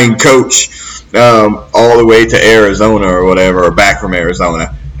flying coach all the way to Arizona or whatever, or back from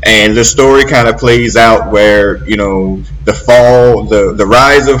Arizona. And the story kind of plays out where, you know, the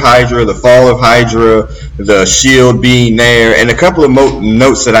rise of Hydra, the fall of Hydra, the Shield being there, and a couple of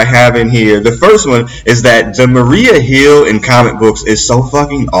notes that I have in here. The first one is that the Maria Hill in comic books is so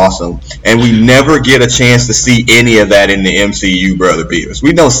fucking awesome, and we never get a chance to see any of that in the MCU, Brother Beavis.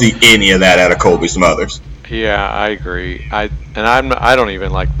 We don't see any of that out of Colby Smulders. Yeah, I agree. I don't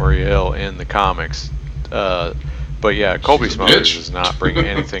even like Maria Hill in the comics. But yeah, Colby Smulders does not bring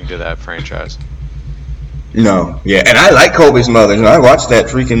anything to that franchise. No, yeah, and I like Colby Smulders. I watched that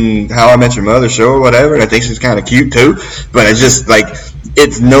freaking How I Met Your Mother show or whatever, and I think she's kind of cute too. But it's just like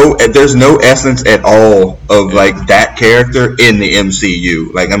there's no essence at all of like that character in the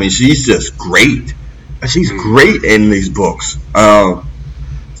MCU. Like, I mean, she's just great. She's great in these books.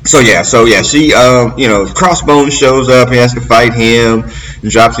 She Crossbones shows up. He has to fight him and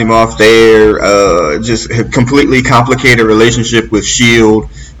drops him off there. Just a completely complicated relationship with S.H.I.E.L.D.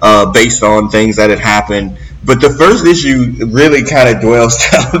 Based on things that had happened. But the first issue really kind of dwells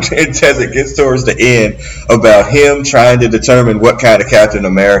down as it gets towards the end about him trying to determine what kind of Captain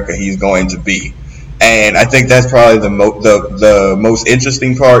America he's going to be. And I think that's probably the most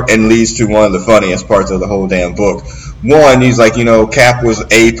interesting part, and leads to one of the funniest parts of the whole damn book. One, he's like, Cap was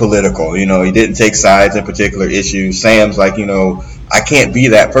apolitical. He didn't take sides in particular issues. Sam's like, I can't be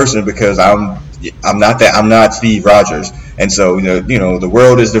that person because I'm not Steve Rogers. And so, the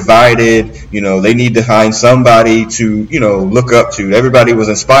world is divided. They need to find somebody to, look up to. Everybody was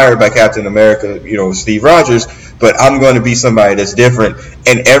inspired by Captain America, Steve Rogers, but I'm going to be somebody that's different.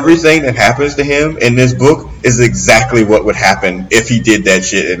 And everything that happens to him in this book is exactly what would happen if he did that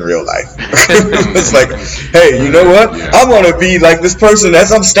shit in real life. It's like, hey, you know what? Yeah. I want to be like this person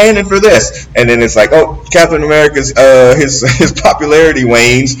as I'm standing for this. And then it's like, oh, Captain America's his popularity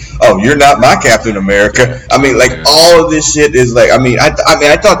wanes. Oh, you're not my Captain America. I mean, like all of this shit is like,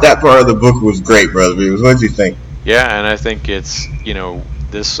 I thought that part of the book was great, brother. What did you think? Yeah, and I think it's,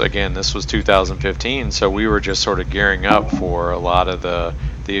 this was 2015, so we were just sort of gearing up for a lot of the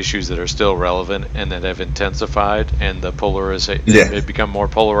the issues that are still relevant and that have intensified, and the it become more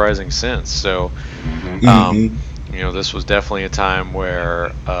polarizing since. So, you know, this was definitely a time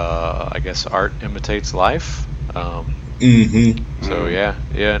where I guess art imitates life. So yeah,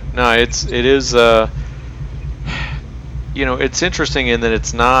 no, it is. You know, it's interesting in that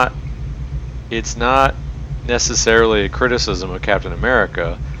it's not necessarily a criticism of Captain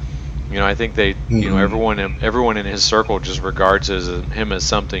America. You know, I think they, you know, everyone in his circle just regards him as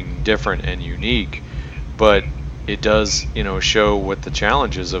something different and unique, but it does, you know, show what the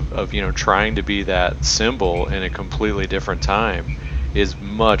challenges of you know, trying to be that symbol in a completely different time is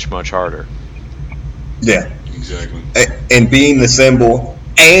much, much harder. Yeah, exactly. And being the symbol,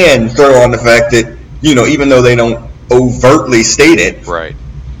 and throw on the fact that, you know, even though they don't overtly state it, right,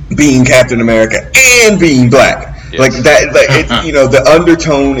 being Captain America and being black. Yes. Like that, like you know, the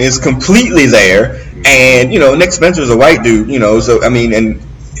undertone is completely there, and you know, Nick Spencer's a white dude, you know, so I mean, and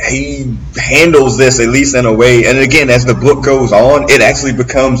he handles this at least in a way. And again, as the book goes on, it actually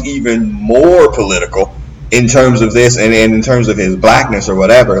becomes even more political in terms of this, and in terms of his blackness or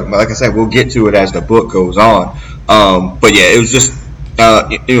whatever. Like I said, we'll get to it as the book goes on. But yeah, it was just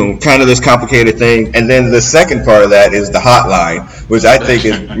you know, kind of this complicated thing. And then the second part of that is the hotline, which I think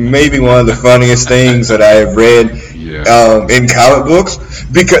is maybe one of the funniest things that I have read in comic books.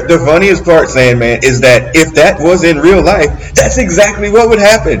 Because the funniest part, Sandman, is that if that was in real life, that's exactly what would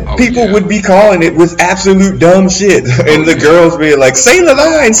happen. People would be calling it with absolute dumb shit. And the girls being like, say the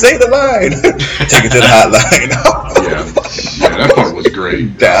line. Take it to the hotline. Yeah, that part was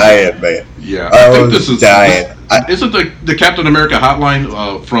great. Dying, man. Yeah, I think this is dying. Isn't the Captain America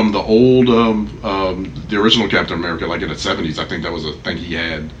hotline from the old, the original Captain America, like in the 70s? I think that was a thing he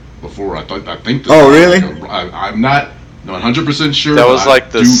had before. I think. Oh, really? I'm not 100% sure. That was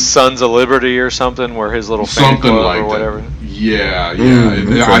like the Sons of Liberty or something, where his little fan something club like or whatever. That. Yeah.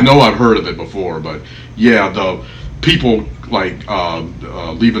 Okay. I know I've heard of it before, but yeah, the people like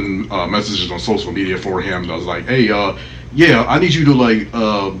leaving messages on social media for him. I was like, hey, I need you to like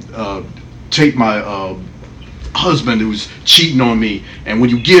take my husband who's cheating on me, and when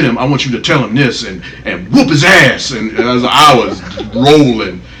you get him, I want you to tell him this and whoop his ass. And as I was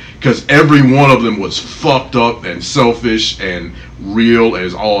rolling, because every one of them was fucked up and selfish and real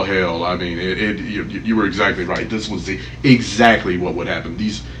as all hell. I mean, you were exactly right. This was exactly what would happen.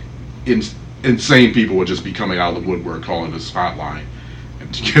 These insane people would just be coming out of the woodwork calling this hotline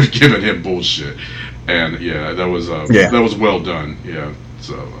and giving him bullshit. And yeah, that was well done. Yeah,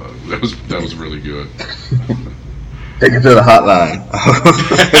 so that was really good. Take it to the hotline.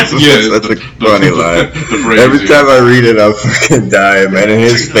 That's a funny line. Every time I read it, I'm fucking dying, man. And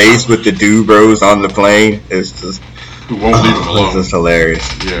his face with the Dubros on the plane is just... Who won't leave him alone. It's just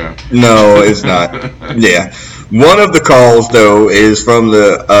hilarious. Yeah. No, it's not. Yeah. One of the calls, though, is from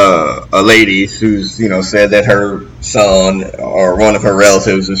a lady who's, you know, said that her son or one of her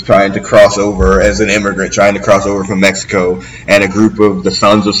relatives is trying to cross over as an immigrant, trying to cross over from Mexico, and a group of the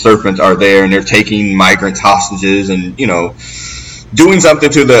Sons of Serpent are there, and they're taking migrants hostages and, you know, doing something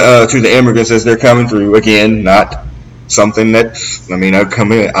to the immigrants as they're coming through. Again, not something that, I mean, a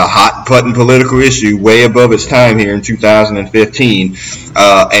hot button political issue way above its time here in 2015.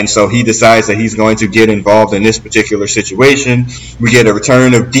 And so he decides that he's going to get involved in this particular situation. We get a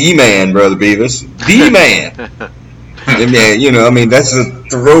return of D-Man, Brother Beavis. D-Man! And, you know, I mean, that's a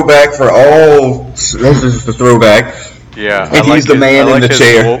throwback for all. That's just a throwback. Yeah, and he's the man in the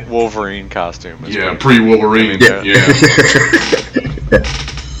chair. Wolverine costume. Yeah, pre-Wolverine.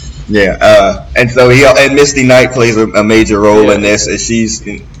 Yeah, and so and Misty Knight plays a major role in this. And she's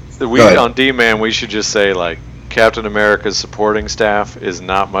on D-Man. We should just say, like, Captain America's supporting staff is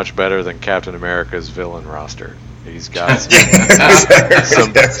not much better than Captain America's villain roster. He's got some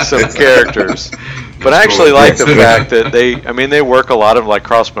characters, but I actually like the fact that they work a lot of, like,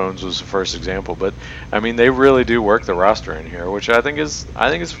 Crossbones was the first example, but I mean they really do work the roster in here, which I think is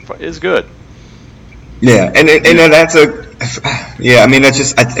good. Yeah, and that's I mean, that's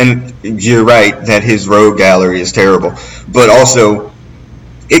just, and you're right that his rogue gallery is terrible, but also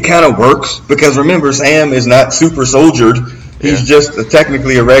it kind of works because remember, Sam is not super soldiered. He's just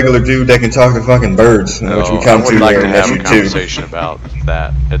technically a regular dude that can talk to fucking birds, which we come to there in issue 2. Conversation about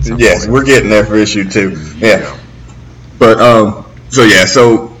that. Yes, we're getting there for issue 2. Yeah. But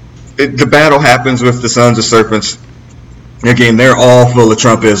so the battle happens with the Sons of Serpents. Again, they're all full of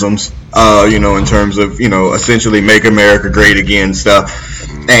Trumpisms, you know, in terms of, you know, essentially make America great again stuff.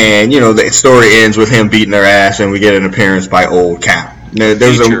 And, you know, the story ends with him beating their ass, and we get an appearance by Old Cap.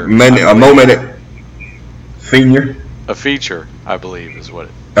 There's a moment at Senior. A feature, I believe, is what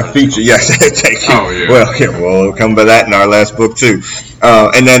it. A feature, yes. Thank you. Oh, yeah. Well, yeah, we'll come to that in our last book too.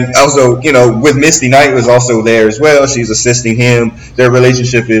 And then also, with Misty Knight was also there as well. She's assisting him. Their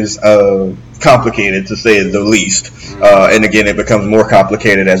relationship is complicated, to say the least. And again, it becomes more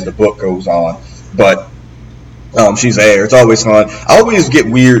complicated as the book goes on. But she's there. It's always fun. I always get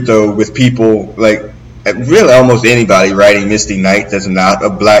weird though with people like. Really, almost anybody writing Misty Knight that's not a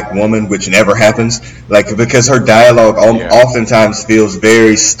black woman, which never happens, because her dialogue oftentimes feels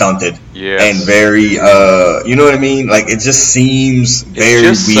very stunted and very, you know what I mean? Like, it just seems very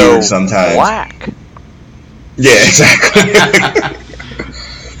weird so sometimes. Black. Yeah, exactly.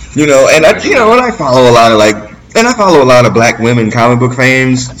 And I follow a lot of black women comic book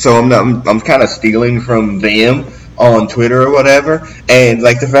fans, so I'm kind of stealing from them on Twitter or whatever, and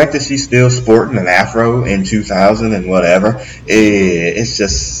like the fact that she's still sporting an afro in 2000 and whatever, it's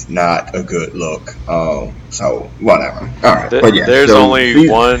just not a good look. So whatever. All right, but yeah, there's only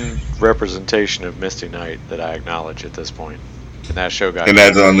one representation of Misty Knight that I acknowledge at this point, and that show got. And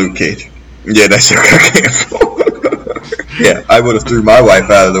that's on Luke Cage. Yeah, that show got canceled. Yeah, I would have threw my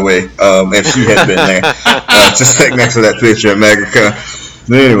wife out of the way if she had been there. Just sitting next to that picture at MegaCon.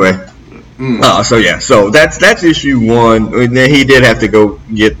 But anyway. So that's issue 1. And then he did have to go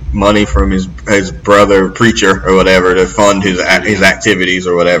get money from his brother preacher or whatever to fund his activities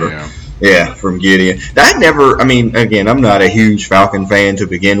or whatever. Yeah, from Gideon. Again, I'm not a huge Falcon fan to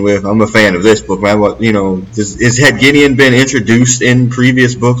begin with. I'm a fan of this book, man. Had Gideon been introduced in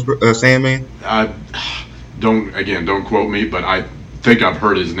previous books, Sandman? Don't quote me, but I think I've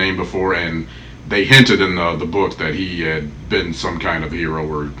heard his name before, and they hinted in the book that he had been some kind of hero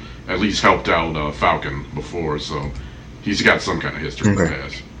or at least helped out Falcon before, so he's got some kind of history in the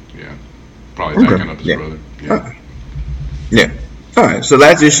past. Yeah, probably backing up his brother. Yeah. All right, so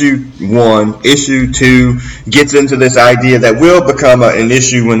that's issue 1. Issue 2 gets into this idea that will become an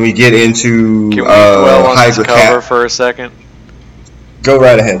issue when we get into Can we dwell on this cover for a second? Go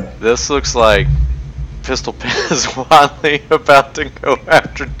right ahead. This looks like Pistol Pez Whatley about to go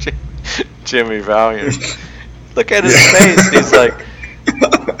after Jimmy Valiant. Look at his face. He's like...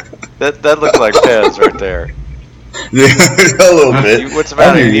 That looked like Pez right there. Yeah, a little bit. What's the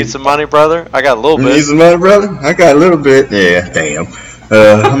matter? You need some money, brother? I got a little bit. You need some money, brother? I got a little bit. Yeah, damn.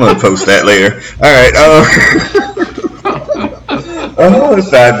 I'm going to post that later. All right.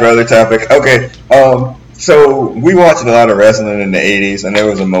 Side brother topic. Okay. So we watched a lot of wrestling in the 80s, and there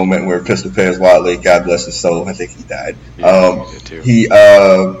was a moment where Pistol Pez Whatley, God bless his soul, I think he died. Yeah, he did too.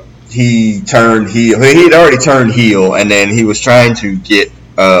 He turned heel. He had already turned heel, and then he was trying to get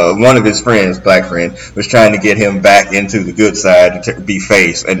one of his friends, black friend, was trying to get him back into the good side to be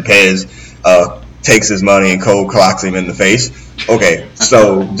face, and Pez takes his money and cold clocks him in the face. Okay,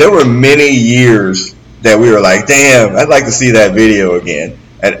 so there were many years that we were like, damn, I'd like to see that video again.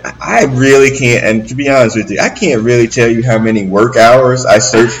 And I really can't, and to be honest with you, I can't really tell you how many work hours I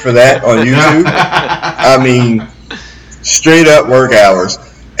searched for that on YouTube. I mean, straight up work hours.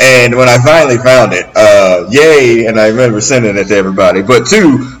 And when I finally found it, yay, and I remember sending it to everybody. But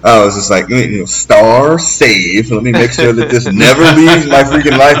 2, I was just like, star save. Let me make sure that this never leaves my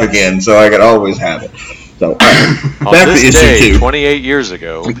freaking life again so I can always have it. So, back to issue 2. 28 years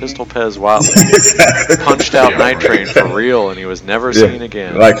ago, Pistol Pez Whatley punched out Night Train for real, and he was never seen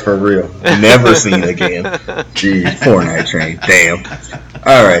again. Like for real. Never seen again. Jeez, poor Night Train. Damn.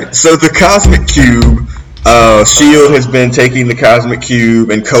 All right, so the Cosmic Cube. S.H.I.E.L.D. has been taking the Cosmic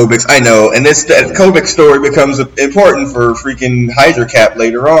Cube and Kobix. I know, and this Kobix story becomes important for freaking Hydra Cap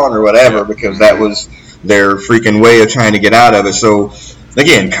later on or whatever, because that was their freaking way of trying to get out of it. So,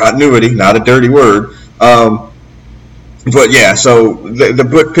 again, continuity, not a dirty word. But yeah, so the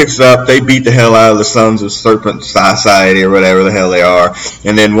book picks up. They beat the hell out of the Sons of Serpent Society or whatever the hell they are,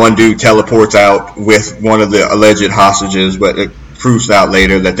 and then one dude teleports out with one of the alleged hostages, but it proves out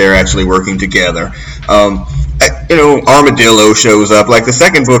later that they're actually working together. Armadillo shows up. Like the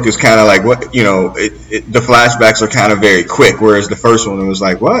second book is kind of like the flashbacks are kind of very quick, whereas the first one was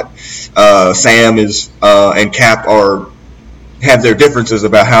like what? Sam is and Cap have their differences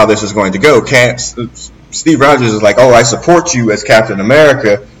about how this is going to go. Steve Rogers is like, oh, I support you as Captain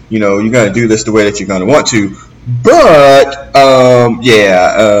America. You're going to do this the way that you're going to want to. But,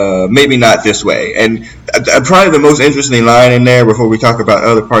 maybe not this way. And probably the most interesting line in there before we talk about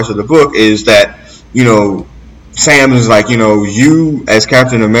other parts of the book is that, Sam is like, you as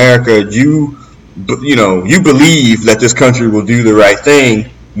Captain America, you believe that this country will do the right thing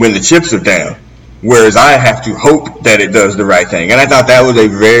when the chips are down. whereas I have to hope that it does the right thing. And I thought that was a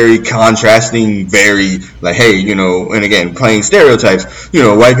very contrasting, very like, hey, and again, playing stereotypes.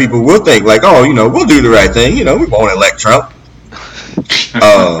 White people will think like, oh, we'll do the right thing. We won't elect Trump.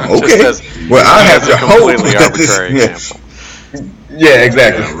 Okay. Well, I have to hope that this. Yeah,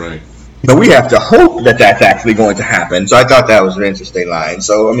 exactly. Yeah, right. But we have to hope that that's actually going to happen. So I thought that was an interesting line.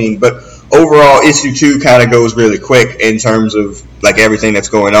 So, but overall, issue 2 kind of goes really quick in terms of like everything that's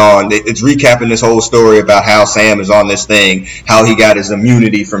going on. It's recapping this whole story about how Sam is on this thing, how he got his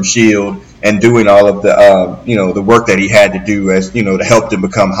immunity from S.H.I.E.L.D. and doing all of the, the work that he had to do as, to help them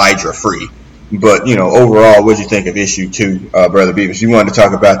become Hydra free. But, overall, what did you think of issue 2, Brother Beavis? You wanted to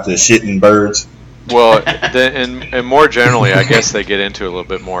talk about the shitting birds? Well, and more generally, I guess they get into it a little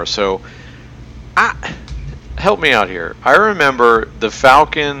bit more. So, help me out here. I remember the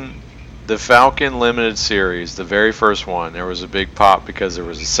Falcon limited series, the very first one. There was a big pop because there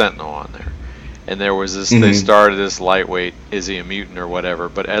was a Sentinel on there, and there was this. Mm-hmm. They started this lightweight. Is he a mutant or whatever?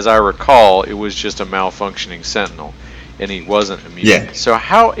 But as I recall, it was just a malfunctioning Sentinel, and he wasn't a mutant. Yeah. So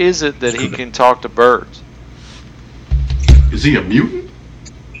how is it that he can talk to birds? Is he a mutant?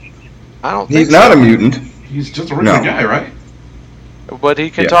 I don't think he's not a mutant. He's just a regular guy, right? But he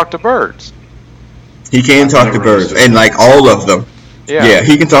can talk to birds. He can talk to birds, and like all of them. Yeah,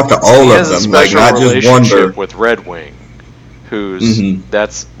 he can talk to all of them, like not just one bird. With Redwing, who's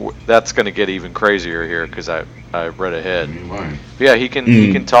that's going to get even crazier here because I read ahead. Yeah, he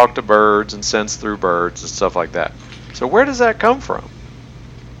can talk to birds and sense through birds and stuff like that. So where does that come from?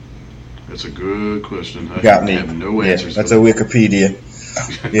 That's a good question. I Got me. have no answers. That's a Wikipedia.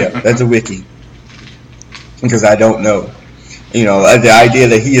 Yeah, that's a wiki. Because I don't know. The idea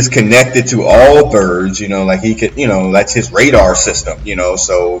that he is connected to all birds, like he could, that's his radar system,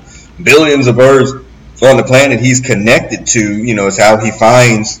 so billions of birds on the planet he's connected to, is how he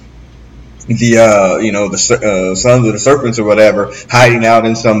finds the sons of the serpents or whatever hiding out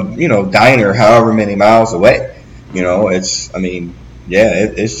in some, diner however many miles away. It's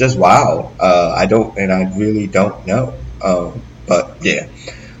just wild. I really don't know. But yeah,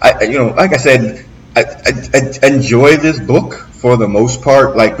 like I said, I enjoy this book for the most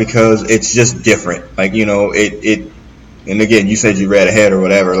part, like because it's just different. Like it. And again, you said you read ahead or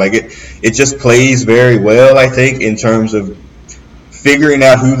whatever. Like it just plays very well. I think in terms of figuring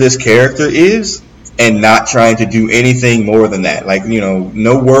out who this character is and not trying to do anything more than that. Like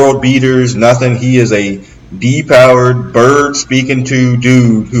no world beaters, nothing. He is a depowered bird speaking to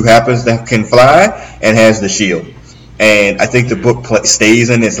dude who happens to can fly and has the shield. And I think the book stays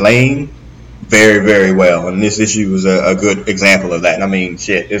in its lane very, very well. And this issue was a good example of that.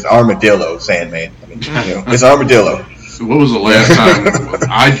 It's Armadillo, Sandman. It's Armadillo. What was the last time?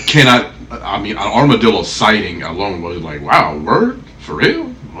 An Armadillo sighting alone was like, wow, word? For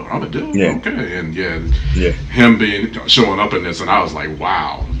real? Armadillo? Yeah. Okay. And him showing up in this, and I was like,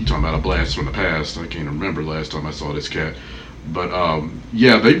 wow. You talking about a blast from the past. I can't remember last time I saw this cat. But,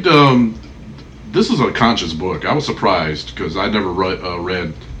 they've this is a conscious book. I was surprised because I never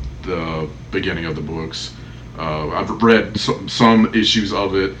read the beginning of the books. I've read some issues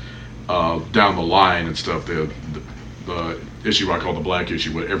of it down the line and stuff. The issue I call the Black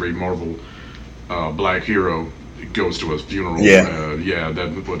issue, where every Marvel Black hero goes to a funeral.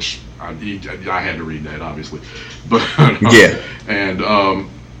 Which I had to read that obviously, but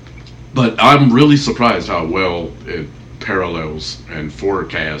but I'm really surprised how well it parallels and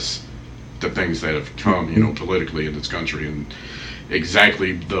forecasts the things that have come, politically in this country, and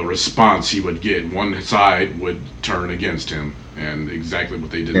exactly the response he would get. One side would turn against him, and exactly what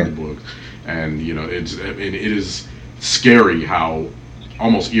they did in the book. And it is scary how,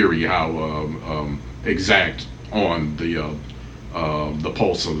 almost eerie how exact on the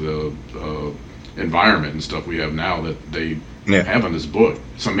pulse of the environment and stuff we have now that they have in this book.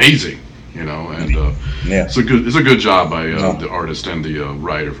 It's amazing. It's a good job by the artist and the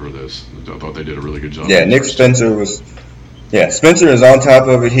writer for this. I thought they did a really good job. Yeah, Nick Spencer Spencer is on top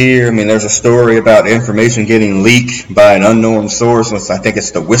of it here. There's a story about information getting leaked by an unknown source. I think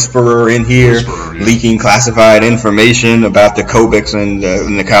it's the Whisperer in here, leaking classified information about the Kobix and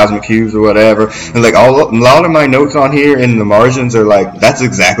the Cosmic Cubes or whatever. And like a lot of my notes on here in the margins are like, that's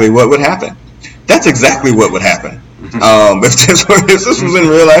exactly what would happen. That's exactly what would happen. If this was in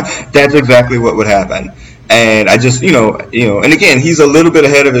real life, that's exactly what would happen. And I just, and again, he's a little bit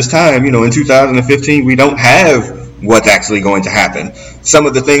ahead of his time. In 2015, we don't have what's actually going to happen. Some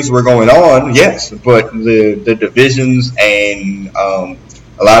of the things were going on, yes, but the divisions and a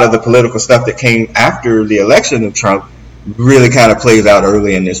lot of the political stuff that came after the election of Trump really kind of plays out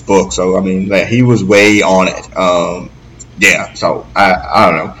early in this book. So, he was way on it. yeah, so I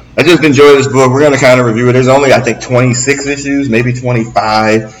don't know. I just enjoy this book. We're going to kind of review it. There's only, I think, 26 issues, maybe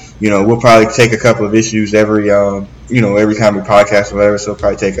 25. We'll probably take a couple of issues every time we podcast or whatever. So it'll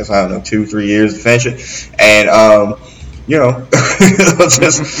probably take us, 2-3 years to finish it. And,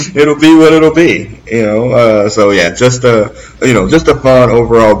 it'll be what it'll be, so yeah, just a fun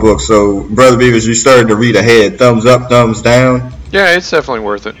overall book. So, Brother Beavers, you started to read ahead. Thumbs up, thumbs down? Yeah, it's definitely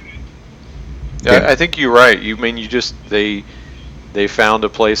worth it. Yeah. I think you're right. They found a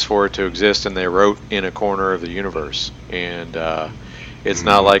place for it to exist, and they wrote in a corner of the universe. And it's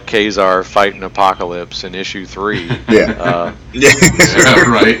not like Kazar fighting Apocalypse in issue 3. Yeah.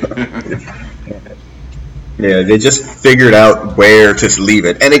 Right. Yeah, they just figured out where to leave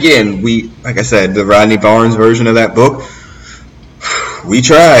it. And again, like I said, the Rodney Barnes version of that book, we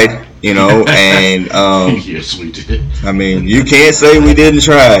tried, and yes, we did. I mean, you can't say we didn't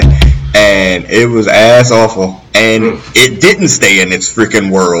try. And it was ass awful. And it didn't stay in its freaking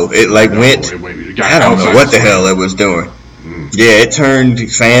world. It went, I don't know what the hell it was doing. Yeah, it turned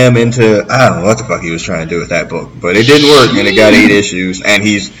Sam into, I don't know what the fuck he was trying to do with that book. But it didn't work, and it got 8 issues, and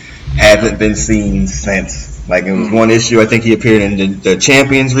hasn't been seen since. Like, it was one issue, I think he appeared in the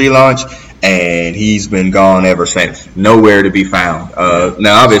Champions relaunch, and he's been gone ever since. Nowhere to be found.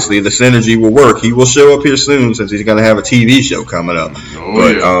 Now, obviously, the synergy will work. He will show up here soon since he's going to have a TV show coming up.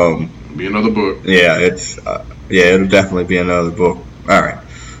 Be another book. Yeah, it'll definitely be another book. All right.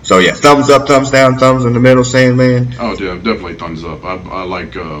 So, yeah, thumbs up, thumbs down, thumbs in the middle, Sandman. Oh, yeah, definitely thumbs up. I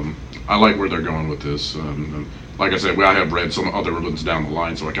like where they're going with this. Like I said, I have read some other ones down the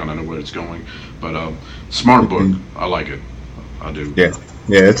line, so I kind of know where it's going. But smart book. I like it. I do. Yeah,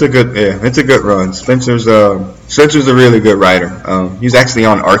 it's a good run. Spencer's a really good writer. He's actually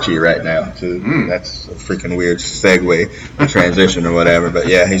on Archie right now too. That's a freaking weird segue, or transition or whatever. But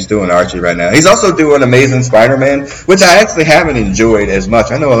yeah, he's doing Archie right now. He's also doing Amazing Spider-Man, which I actually haven't enjoyed as much.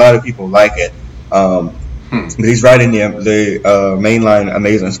 I know a lot of people like it. But he's writing the mainline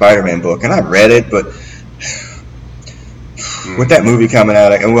Amazing Spider-Man book, and I read it, but with that movie coming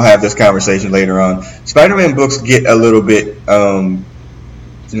out, and we'll have this conversation later on, Spider-Man books get a little bit,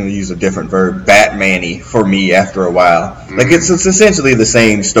 use a different verb, Batman-y for me after a while. Like, it's essentially the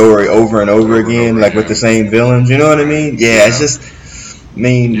same story over and over again, like with the same villains, you know what I mean? Yeah, it's just,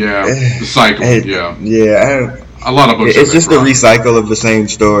 the cycle, Yeah, a lot of books. It's just a recycle of the same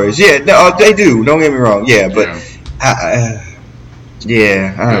stories. Yeah, no, they do. Don't get me wrong. Yeah, but I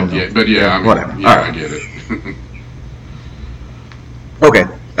don't know. But whatever. I get it. Okay. All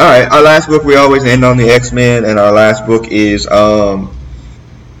right. Our last book, we always end on the X-Men, and our last book is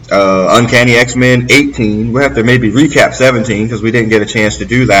Uncanny X-Men 18. We'll have to maybe recap 17 because we didn't get a chance to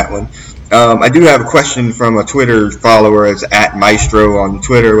do that one. I do have a question from a Twitter follower. It's at Maestro on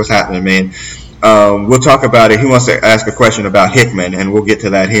Twitter. What's happening, man? We'll talk about it. He wants to ask a question about Hickman, and we'll get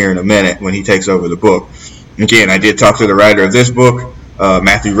to that here in a minute when he takes over the book. Again, I did talk to the writer of this book,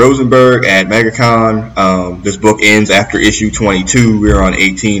 Matthew Rosenberg, at MegaCon. This book ends after issue 22. We're on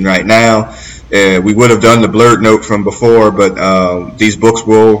 18 right now. We would have done the blurred note from before, but these books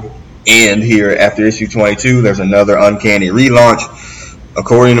will end here after issue 22. There's another Uncanny relaunch.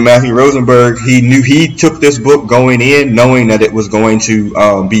 According to Matthew Rosenberg, he took this book going in knowing that it was going to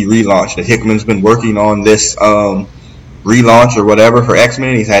be relaunched. That Hickman's been working on this relaunch or whatever for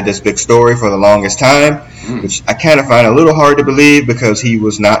X-Men. He's had this big story for the longest time, which I kind of find a little hard to believe because he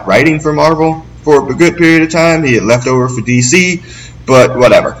was not writing for Marvel for a good period of time. He had left over for DC, but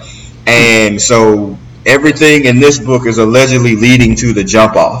whatever. And so everything in this book is allegedly leading to the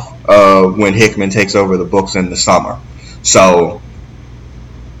jump off when Hickman takes over the books in the summer. So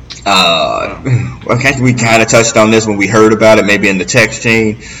we kind of touched on this when we heard about it, maybe in the text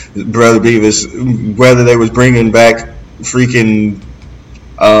chain, Brother Beavis, whether they was bringing back freaking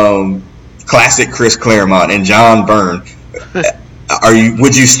classic Chris Claremont and John Byrne.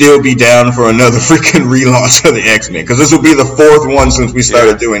 Would you still be down for another freaking relaunch of the X-Men? Because this will be the fourth one since we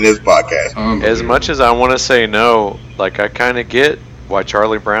started doing this podcast. As much as I want to say no, like, I kind of get why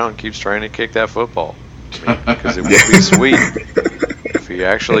Charlie Brown keeps trying to kick that football. Because it would be sweet if he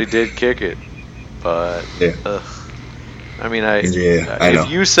actually did kick it. But I mean, I know. If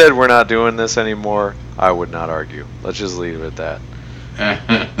you said we're not doing this anymore, I would not argue. Let's just leave it at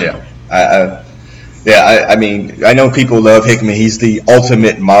that. I mean, I know people love Hickman. He's the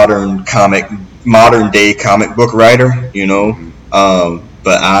ultimate modern day comic book writer, you know.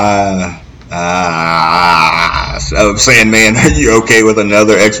 But I'm saying, man, are you okay with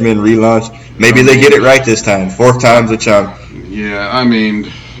another X-Men relaunch? Maybe they get it right this time. Fourth time's a charm. Yeah, I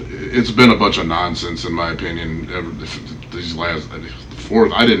mean, it's been a bunch of nonsense in my opinion. These last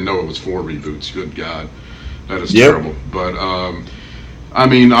fourth, I didn't know it was 4 reboots. Good God. That is terrible. But I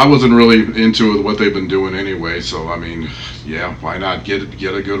mean, I wasn't really into what they've been doing anyway. So I mean, yeah, why not get a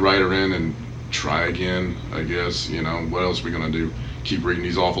good writer in and try again? I guess what else are we gonna do? Keep reading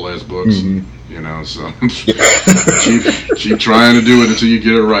these awful ass books. So keep trying to do it until you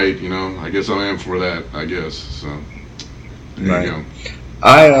get it right. I guess I am for that. I guess so. There you go.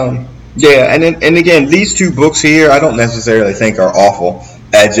 And again, these two books here, I don't necessarily think are awful.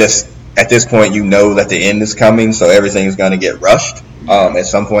 At this point, that the end is coming, so everything is going to get rushed at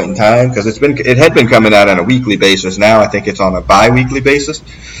some point in time, because it had been coming out on a weekly basis. Now I think it's on a bi-weekly basis.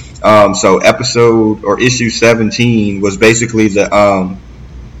 So issue 17 was basically to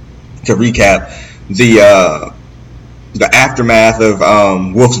recap, the aftermath of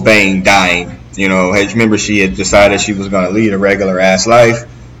Wolfsbane dying. Remember, she had decided she was going to lead a regular ass life,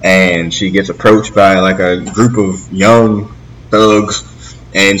 and she gets approached by like a group of young thugs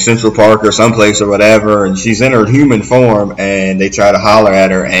in Central Park or someplace or whatever, and she's in her human form, and they try to holler at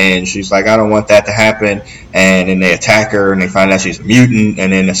her, and she's like, I don't want that to happen, and then they attack her, and they find out she's a mutant,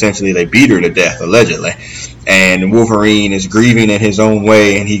 and then essentially they beat her to death, allegedly. And Wolverine is grieving in his own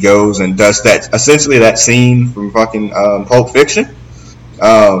way, and he goes and does that scene from fucking Pulp Fiction.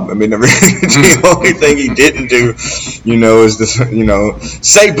 The only thing he didn't do, is this,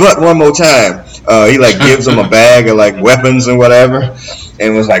 say "but" one more time. He gives him a bag of weapons and whatever,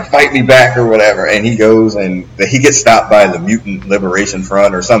 and was like, fight me back or whatever. And he goes and he gets stopped by the Mutant Liberation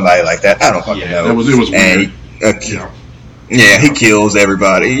Front or somebody like that. I don't fucking know. It was weird. He kills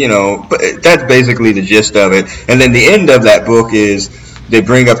everybody, but that's basically the gist of it. And then the end of that book is they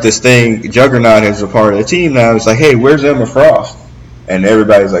bring up this thing. Juggernaut is a part of the team now. It's like, hey, where's Emma Frost? And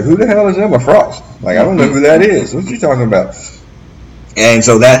everybody's like, who the hell is Emma Frost? I don't know who that is. What you talking about? And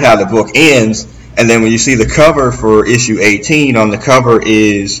so that's how the book ends. And then when you see the cover for issue 18, on the cover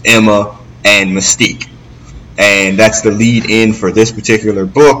is Emma and Mystique. And that's the lead in for this particular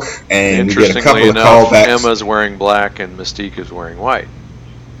book. And we get a couple of callbacks. Emma's wearing black and Mystique is wearing white.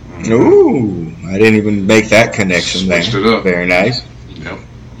 Ooh, I didn't even make that connection there. Switched it up. Very nice. Yep.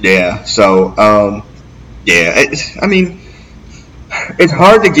 Yeah, so, it's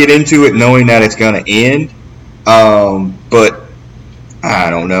hard to get into it knowing that it's going to end, but I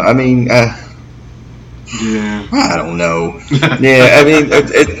don't know. I don't know.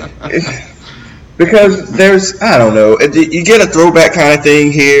 Because I don't know. You get a throwback kind of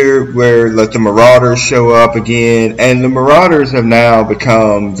thing here where the Marauders show up again, and the Marauders have now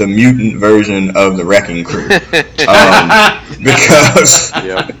become the mutant version of the Wrecking Crew. Because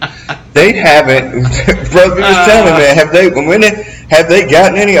they haven't. Brother was telling me, have they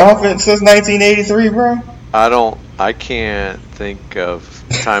gotten any offense since 1983, bro? I can't think of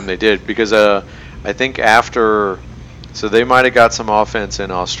the time they did, because I think after. So they might have got some offense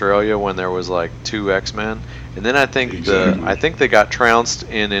in Australia when there was 2 X-Men, and then I think they got trounced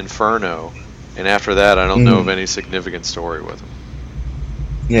in Inferno, and after that I don't know of any significant story with them.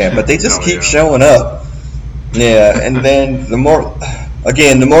 Yeah, but they just keep showing up. Yeah, and then the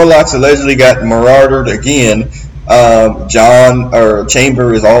Morlocks allegedly got maraudered again.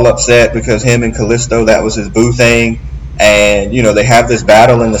 Chamber is all upset because him and Callisto, that was his boo thing. And, they have this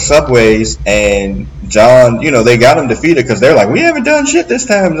battle in the subways, and John, they got him defeated because they're like, we haven't done shit this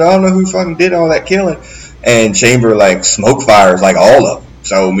time. So I don't know who fucking did all that killing. And Chamber, smoke fires, all of them.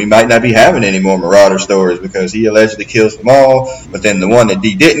 So we might not be having any more Marauder stories because he allegedly kills them all. But then the one that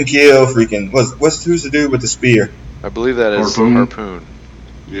he didn't kill, who's the dude with the spear? I believe that is Harpoon.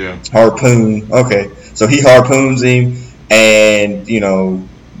 Yeah. Harpoon. Okay. So he harpoons him, and,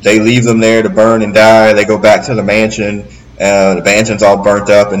 they leave them there to burn and die. They go back to the mansion. The mansion's all burnt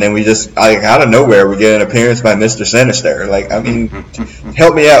up, and then we just, out of nowhere, we get an appearance by Mr. Sinister.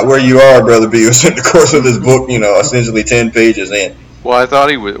 Help me out where you are, Brother B. Was in the course of this book, essentially 10 pages in. Well, I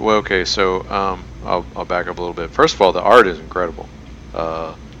thought he was. Well, okay, so I'll back up a little bit. First of all, the art is incredible.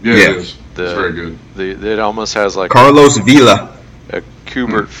 It is. It's very good. It almost has Carlos Vila, a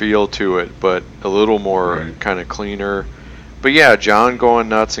Kubert feel to it, but a little more kind of cleaner. But yeah, John going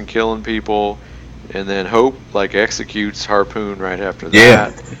nuts and killing people, and then Hope executes Harpoon right after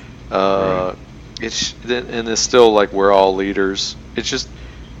that. It's still we're all leaders. It's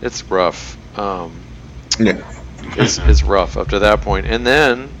rough. It's rough up to that point. And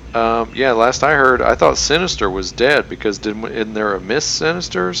then last I heard, I thought Sinister was dead because isn't there a Miss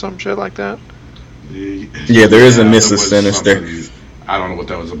Sinister or some shit like that? Yeah, there is a Mrs. Sinister. I don't know what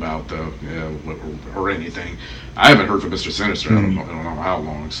that was about though, or anything. I haven't heard from Mr. Sinister. I don't know how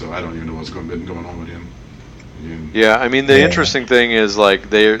long, so I don't even know what's been going on with him. Yeah, I mean the interesting thing is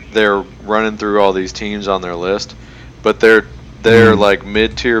they're running through all these teams on their list, but they're their like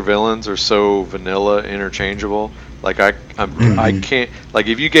mid-tier villains are so vanilla, interchangeable. Like I can't, like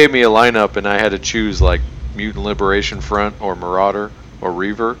if you gave me a lineup and I had to choose like Mutant Liberation Front or Marauder or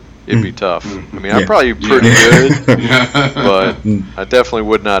Reaver, it'd be tough. I mean, I'm probably pretty good, but I definitely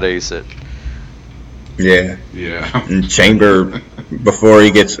would not ace it. Yeah. Yeah. And Chamber, before he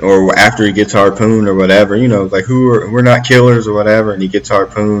gets, or after he gets harpooned or whatever, you know, like, we're not killers or whatever, and he gets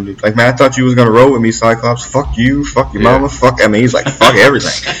harpooned. He's like, man, I thought you was going to roll with me, Cyclops. Fuck you, fuck your mama, fuck, I mean, he's like, fuck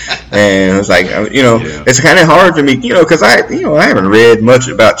everything. And it's like, you know, it's kind of hard for me, you know, because I haven't read much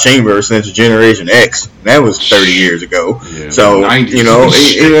about Chamber since Generation X. That was 30 years ago. Yeah, so, 90s. You know what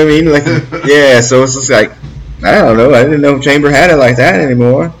I mean? Like, yeah, so it's just like, I don't know, I didn't know Chamber had it like that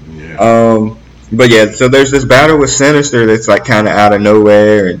anymore. Yeah. But yeah, so there's this battle with Sinister that's like kind of out of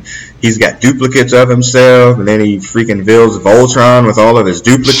nowhere, and he's got duplicates of himself, and then he freaking builds Voltron with all of his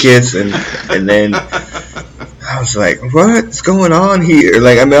duplicates, and then I was like, what's going on here?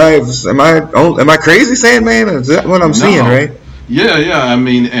 Like, am I crazy, Sandman? Is that what I'm seeing, right? Yeah. I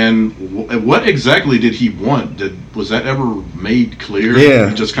mean, and what exactly did he want? Was that ever made clear? Yeah.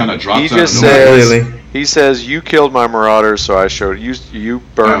 He just kind of drops He out just of nowhere. says, he says, you killed my Marauders, so I showed you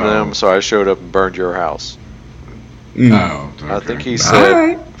burned them, so I showed up and burned your house. Oh, okay. I think he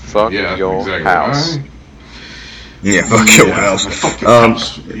said, fuck your exactly. house. Right. Yeah, fuck your house. Fuck your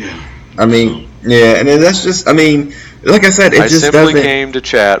house. Yeah. I mean, yeah, and that's just, I mean, like I said, it just doesn't. I simply came to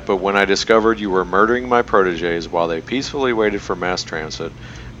chat, but when I discovered you were murdering my proteges while they peacefully waited for mass transit,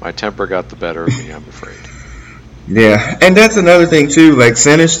 my temper got the better of me, I'm afraid. Yeah, and that's another thing too. Like,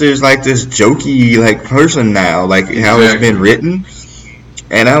 Sinister's like this jokey like person now, like how it's been written.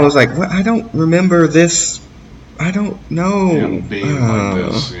 And I was like, what? I don't remember this. I don't know. Him being like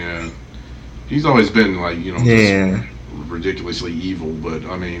this, yeah. He's always been like, you know, just ridiculously evil, but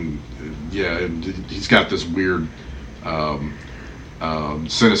I mean, yeah, he's got this weird,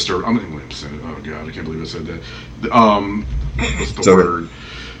 sinister. I mean, oh god, I can't believe I said that. What's the word?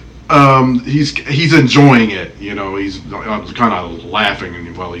 He's enjoying it, you know. He's kind of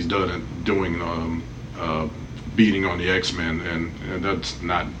laughing while he's doing beating on the X-Men, and that's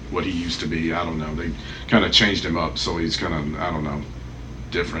not what he used to be. I don't know. They kind of changed him up, so he's kind of, I don't know,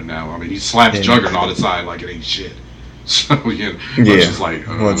 different now. I mean, he slaps Juggernaut aside like it ain't shit. So it's just like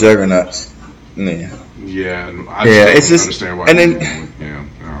well, Juggernaut's yeah, and I just don't understand why. And then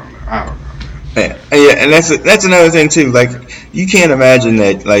I don't know. Yeah, and that's another thing too. Like, you can't imagine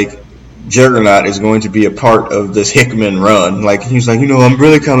that like Juggernaut is going to be a part of this Hickman run. Like, he's like, I'm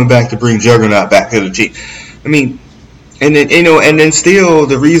really coming back to bring Juggernaut back to the team. I mean, and then and then still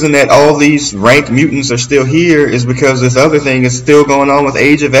the reason that all these ranked mutants are still here is because this other thing is still going on with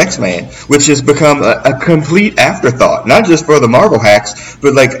Age of X-Man, which has become a complete afterthought. Not just for the Marvel hacks,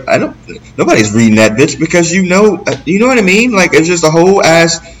 but like nobody's reading that bitch because you know what I mean. Like, it's just a whole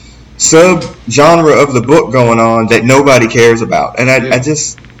ass sub-genre of the book going on that nobody cares about. And I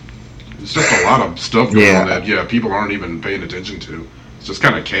just... It's just a lot of stuff going on that, people aren't even paying attention to. It's just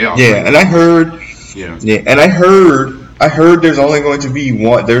kind of chaos. Yeah, and I heard... Yeah, and I heard there's only going to be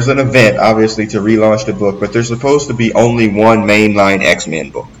one... There's an event, obviously, to relaunch the book, but there's supposed to be only one mainline X-Men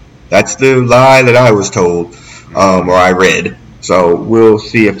book. That's the lie that I was told, or I read. So we'll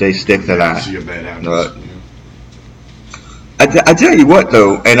see if they stick to that. See if that happens. I tell you what,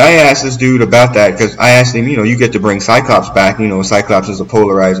 though, and I asked this dude about that because I asked him, you get to bring Cyclops back. Cyclops is a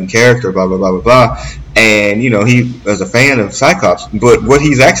polarizing character, blah, blah, blah, blah, blah. And, he was a fan of Cyclops. But what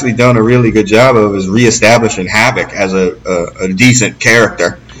he's actually done a really good job of is reestablishing Havoc as a decent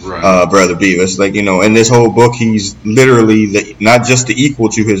character, right. Brother Beavis. Like, in this whole book, he's literally not just the equal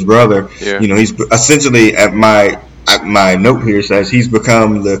to his brother. Yeah. He's essentially, at my note here says, he's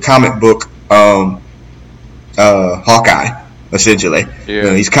become the comic book Hawkeye. Essentially,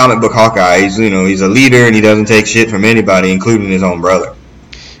 he's comic book Hawkeye. He's he's a leader and he doesn't take shit from anybody, including his own brother.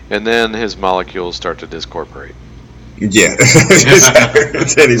 And then his molecules start to discorporate. Yeah,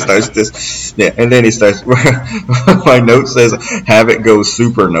 then he starts this. Yeah, and then he starts. My note says, "Havoc goes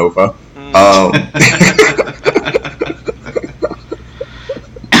supernova."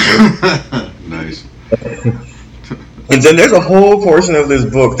 Nice. And then there's a whole portion of this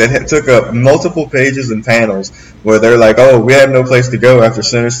book that took up multiple pages and panels where they're like, oh, we have no place to go after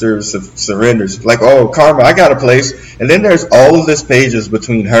Sinister surrenders. Like, oh, Karma, I got a place. And then there's all of this pages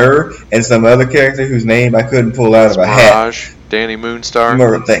between her and some other character whose name I couldn't pull out of my hat. Danny Moonstar.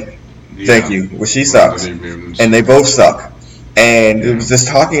 Thank you. Well, she sucks. And they both suck. And it was just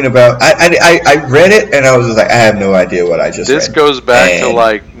talking about... I read it and I was just like, I have no idea what I just read. This goes back to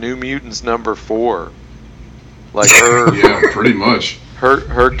like New Mutants number 4. Like her, yeah, pretty much.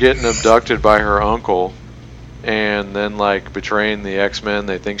 Her getting abducted by her uncle, and then like betraying the X-Men.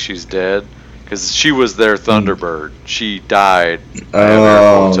 They think she's dead because she was their Thunderbird. She died. I have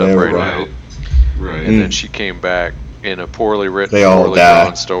air quotes up right now. Right. And then she came back in a poorly written, They all poorly died.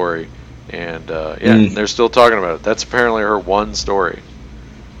 drawn story. And they're still talking about it. That's apparently her one story.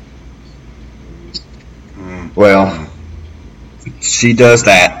 Well, she does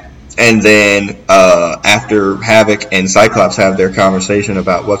that, and then after Havoc and Cyclops have their conversation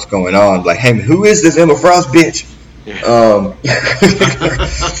about what's going on, like, hey, who is this Emma Frost bitch? Yeah.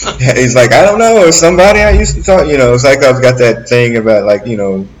 He's like, I don't know, it's somebody I used to talk. Cyclops got that thing about like,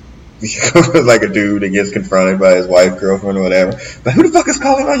 like a dude that gets confronted by his wife, girlfriend, or whatever. But who the fuck is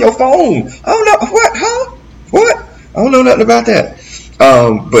calling on your phone? I don't know. What? Huh? What? I don't know nothing about that.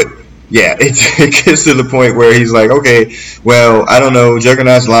 But yeah, it gets to the point where he's like, okay, well, I don't know,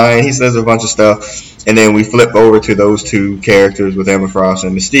 Juggernaut's lying. He says a bunch of stuff. And then we flip over to those two characters with Emma Frost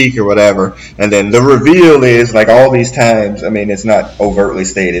and Mystique or whatever. And then the reveal is, like, all these times, I mean, it's not overtly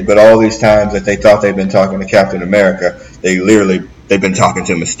stated, but all these times that they thought they'd been talking to Captain America, they've been talking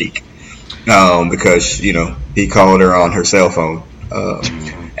to Mystique. Because, he called her on her cell phone.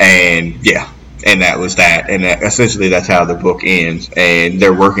 And, yeah. And that was that. And essentially that's how the book ends. And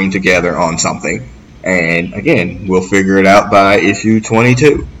they're working together on something. And, again, we'll figure it out by issue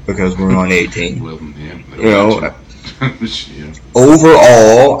 22 because we're on 18. Well, yeah.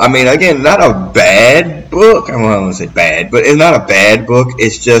 Overall, I mean, again, not a bad book. I don't want to say bad, but it's not a bad book.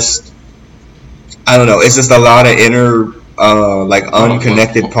 It's just, I don't know. It's just a lot of inner,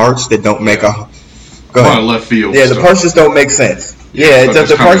 unconnected parts that don't make a... Go ahead. Left field. Yeah, the parts just don't make sense. Yeah,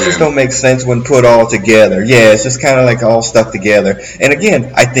 the parts just don't make sense when put all together. Yeah, it's just kind of like all stuck together. And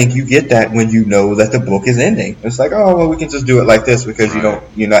again, I think you get that when you know that the book is ending. It's like, oh, well, we can just do it like this because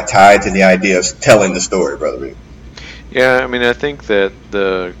you're not tied to the idea of telling the story, Brother. Yeah, I mean, I think that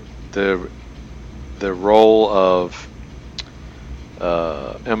the role of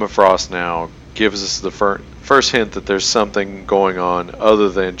Emma Frost now gives us the first hint that there's something going on other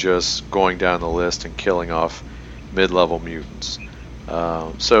than just going down the list and killing off mid-level mutants.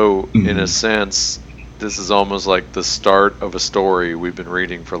 In a sense, this is almost like the start of a story we've been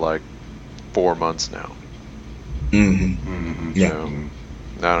reading for like 4 months now. Yeah. I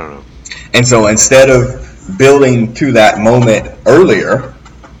don't know. And so instead of building to that moment earlier,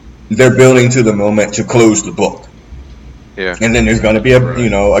 they're building to the moment to close the book. Yeah. And then there's going to be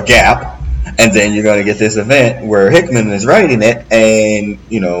a gap, and then you're going to get this event where Hickman is writing it, and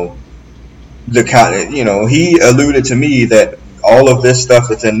he alluded to me that all of this stuff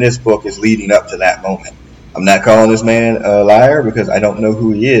that's in this book is leading up to that moment. I'm not calling this man a liar because I don't know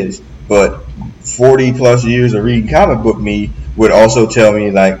who he is, but 40 plus years of reading comic book me would also tell me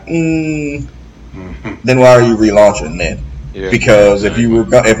like, then why are you relaunching then? Yeah, because if it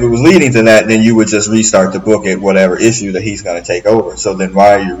was leading to that, then you would just restart the book at whatever issue that he's going to take over. So then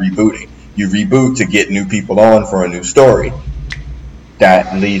why are you rebooting? You reboot to get new people on for a new story.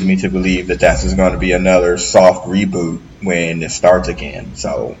 That leads me to believe that that's just going to be another soft reboot when it starts again.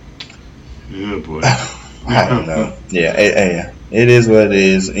 So, yeah, boy. I don't know. Yeah, it is what it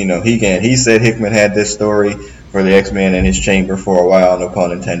is. He said Hickman had this story for the X-Men in his chamber for a while, no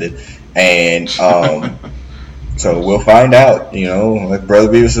pun intended. And so we'll find out. Like Brother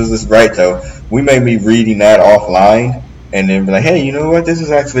Beavis says, this is right though. We may be reading that offline and then be like, hey, you know what? This is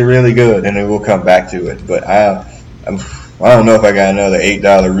actually really good, and then we'll come back to it. But I don't know if I got another $8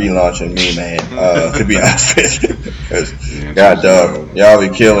 relaunch in me, man, to be honest with you. Because, God dog, y'all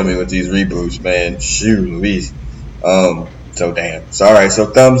be killing me with these reboots, man. Shoot, Louise. So damn. Sorry. So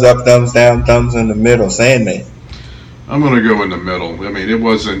thumbs up, thumbs down, thumbs in the middle. Sandman. I'm going to go in the middle. I mean, it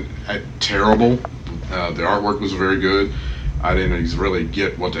wasn't terrible. The artwork was very good. I didn't really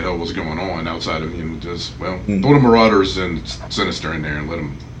get what the hell was going on outside of, throw the Marauders and Sinister in there and let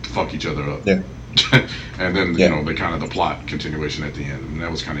them fuck each other up. Yeah. And then, the kind of the plot continuation at the end. And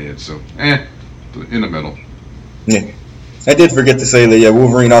that was kind of it. So, in the middle. Yeah. I did forget to say that,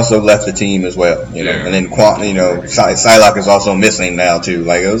 Wolverine also left the team as well, and then Psylocke is also missing now too.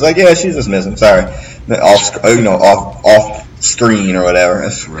 Like, it was like, yeah, she's just missing. Sorry. Off screen or whatever.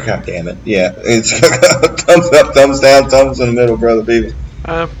 Right. God damn it. Yeah. It's thumbs up, thumbs down, thumbs in the middle, Brother Beavis.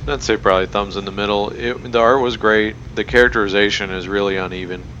 I'd say probably thumbs in the middle. The art was great. The characterization is really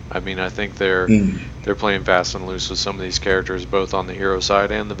uneven. I mean, I think they're playing fast and loose with some of these characters, both on the hero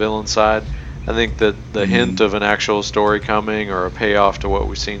side and the villain side. I think that the hint of an actual story coming or a payoff to what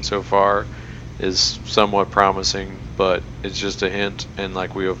we've seen so far is somewhat promising, but it's just a hint, and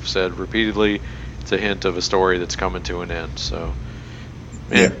like we have said repeatedly, it's a hint of a story that's coming to an end. So,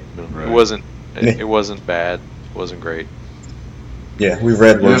 it wasn't bad, it wasn't great. Yeah, we've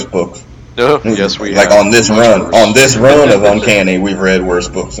read worse books. No, yes, we like have. on this run of Uncanny, we've read worse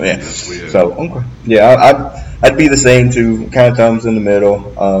books. Yeah. Yes, we have. So okay. Yeah, I'd be the same too. Kind of thumbs in the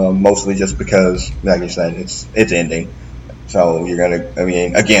middle. Mostly just because, like you said, it's ending. So you're gonna. I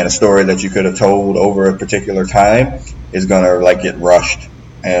mean, again, a story that you could have told over a particular time is gonna like get rushed.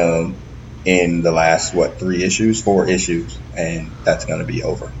 In the last 4 issues, and that's going to be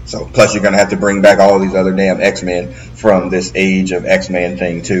over. So plus you're going to have to bring back all these other damn X-Men from this Age of X-Men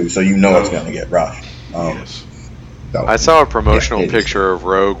thing too, so you know it's going to get rushed. Yes. So, I saw a promotional picture of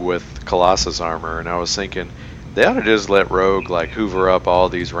Rogue with Colossus armor, and I was thinking they ought to just let Rogue like hoover up all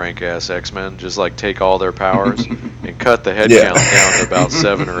these rank ass X-Men, just like take all their powers and cut the head count down to about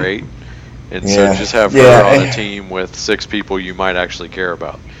 7 or 8, and so just have her on a team with 6 people you might actually care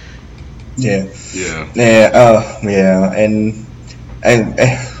about. And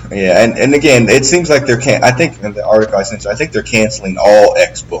again, it seems like I think in the article I sent you, I think they're canceling all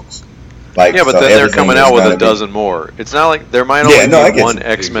X books. Like, yeah, but then they're coming out with a dozen more. It's not like there might only be one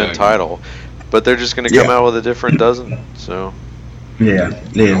X-Men title, but they're just going to come out with a different dozen. So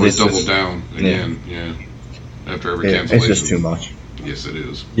always double down again. Yeah. After every cancellation, it's just too much. Yes, it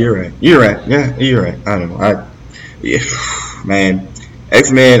is. You're right. Yeah, you're right. I know. Man.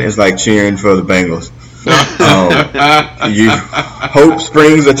 X-Men is like cheering for the Bengals. Hope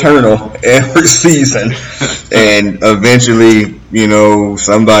springs eternal every season, and eventually,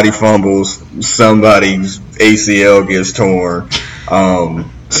 somebody fumbles, somebody's ACL gets torn,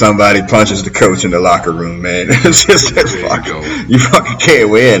 somebody punches the coach in the locker room. Man, it's just you fucking can't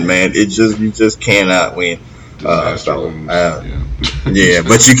win, man. You just cannot win. But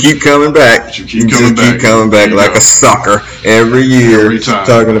you keep coming back. You keep coming back like a sucker every year. Every time.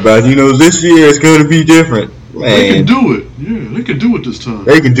 Talking about, this year it's going to be different. Man. They can do it. Yeah, they can do it this time.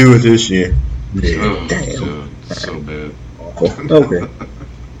 They can do it this year. Yeah, damn. So bad. Okay.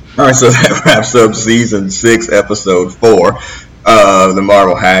 All right, so that wraps up season 6, episode 4. The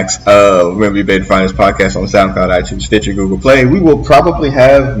Marvel Hacks. Remember, you can find this podcast on SoundCloud, iTunes, Stitcher, Google Play. We will probably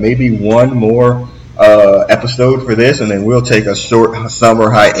have maybe one more episode for this, and then we'll take a short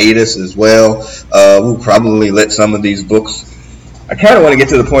summer hiatus as well. We'll probably let some of these books. I kind of want to get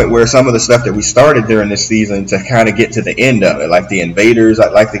to the point where some of the stuff that we started during this season to kind of get to the end of it, like the Invaders.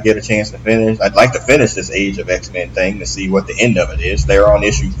 I'd like to get a chance to finish. I'd like to finish this Age of X-Men thing to see what the end of it is. They're on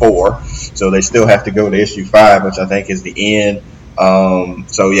issue 4, so they still have to go to issue 5, which I think is the end.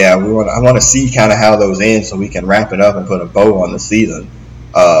 So yeah, I want to see kind of how those end so we can wrap it up and put a bow on the season.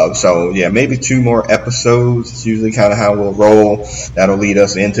 So yeah, maybe 2 more episodes. It's usually kind of how we'll roll. That'll lead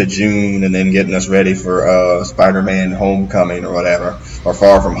us into June and then getting us ready for Spider-Man Homecoming or whatever, or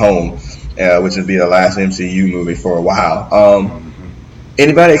Far From Home, which would be the last MCU movie for a while.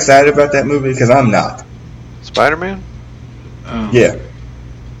 Anybody excited about that movie? Because I'm not. Spider-Man? Yeah.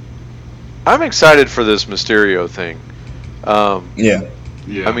 I'm excited for this Mysterio thing. Yeah.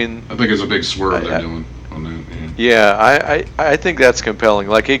 I mean, I think it's a big swerve they're doing. I think that's compelling.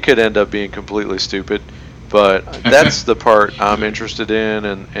 Like, it could end up being completely stupid, but that's the part I'm interested in,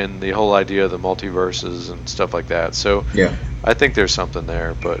 and the whole idea of the multiverses and stuff like that. So yeah, I think there's something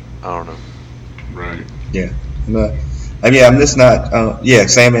there, but I don't know. Right. Yeah. But, I'm just not.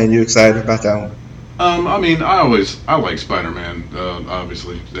 Sandman, you excited about that one? I mean, I like Spider-Man,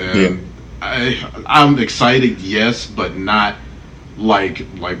 obviously. And I'm excited, yes, but not like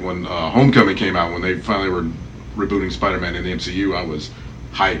when Homecoming came out, when they finally were rebooting Spider-Man in the MCU. I was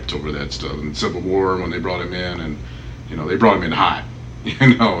hyped over that stuff. And Civil War, when they brought him in, and they brought him in hot,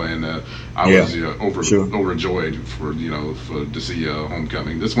 and I was overjoyed to see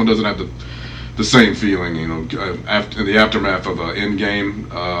Homecoming. This one doesn't have the same feeling, after in the aftermath of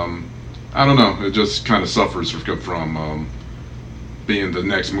Endgame. I don't know. It just kind of suffers from being the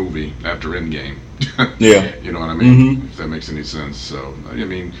next movie after Endgame. Yeah. You know what I mean? Mm-hmm. If that makes any sense. So, I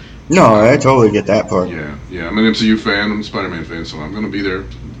mean... No, I totally get that part. Yeah. I'm an MCU fan. I'm a Spider-Man fan, so I'm going to be there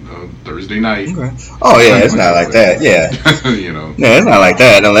Thursday night. Okay. Oh, yeah, it's not like that. Yeah. No, it's not like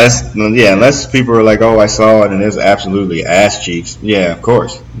that. Unless people are like, oh, I saw it and it's absolutely ass cheeks. Yeah, of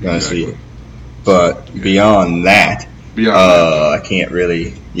course. You're going to see it. But beyond that, I can't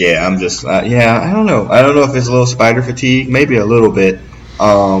really... Yeah, I'm just... I don't know. I don't know if it's a little spider fatigue. Maybe a little bit.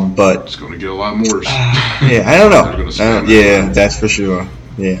 But... It's going to get a lot worse. I don't know. That's for sure.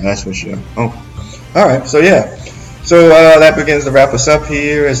 Yeah, that's for sure. Oh. Alright, so yeah. So that begins to wrap us up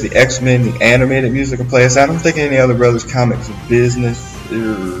here as the X-Men, the animated music will play us out. I don't think any other Brothers Comics business...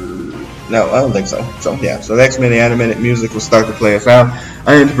 No, I don't think so. So the X-Men, the animated music will start to play us out.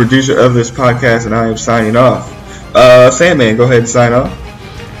 I am the producer of this podcast, and I am signing off. Sandman, go ahead and sign off.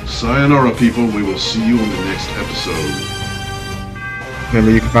 Sayonara, people. We will see you on the next episode.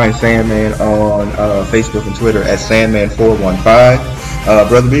 Remember, you can find Sandman on Facebook and Twitter at Sandman415.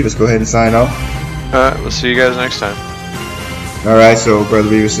 Brother Beavis, go ahead and sign off. We'll see you guys next time. All right, so Brother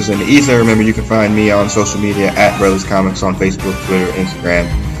Beavis is in the ether. Remember, you can find me on social media at Brothers Comics on Facebook, Twitter, Instagram.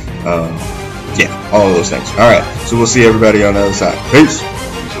 Yeah, all of those things. All right, so we'll see everybody on the other side. Peace.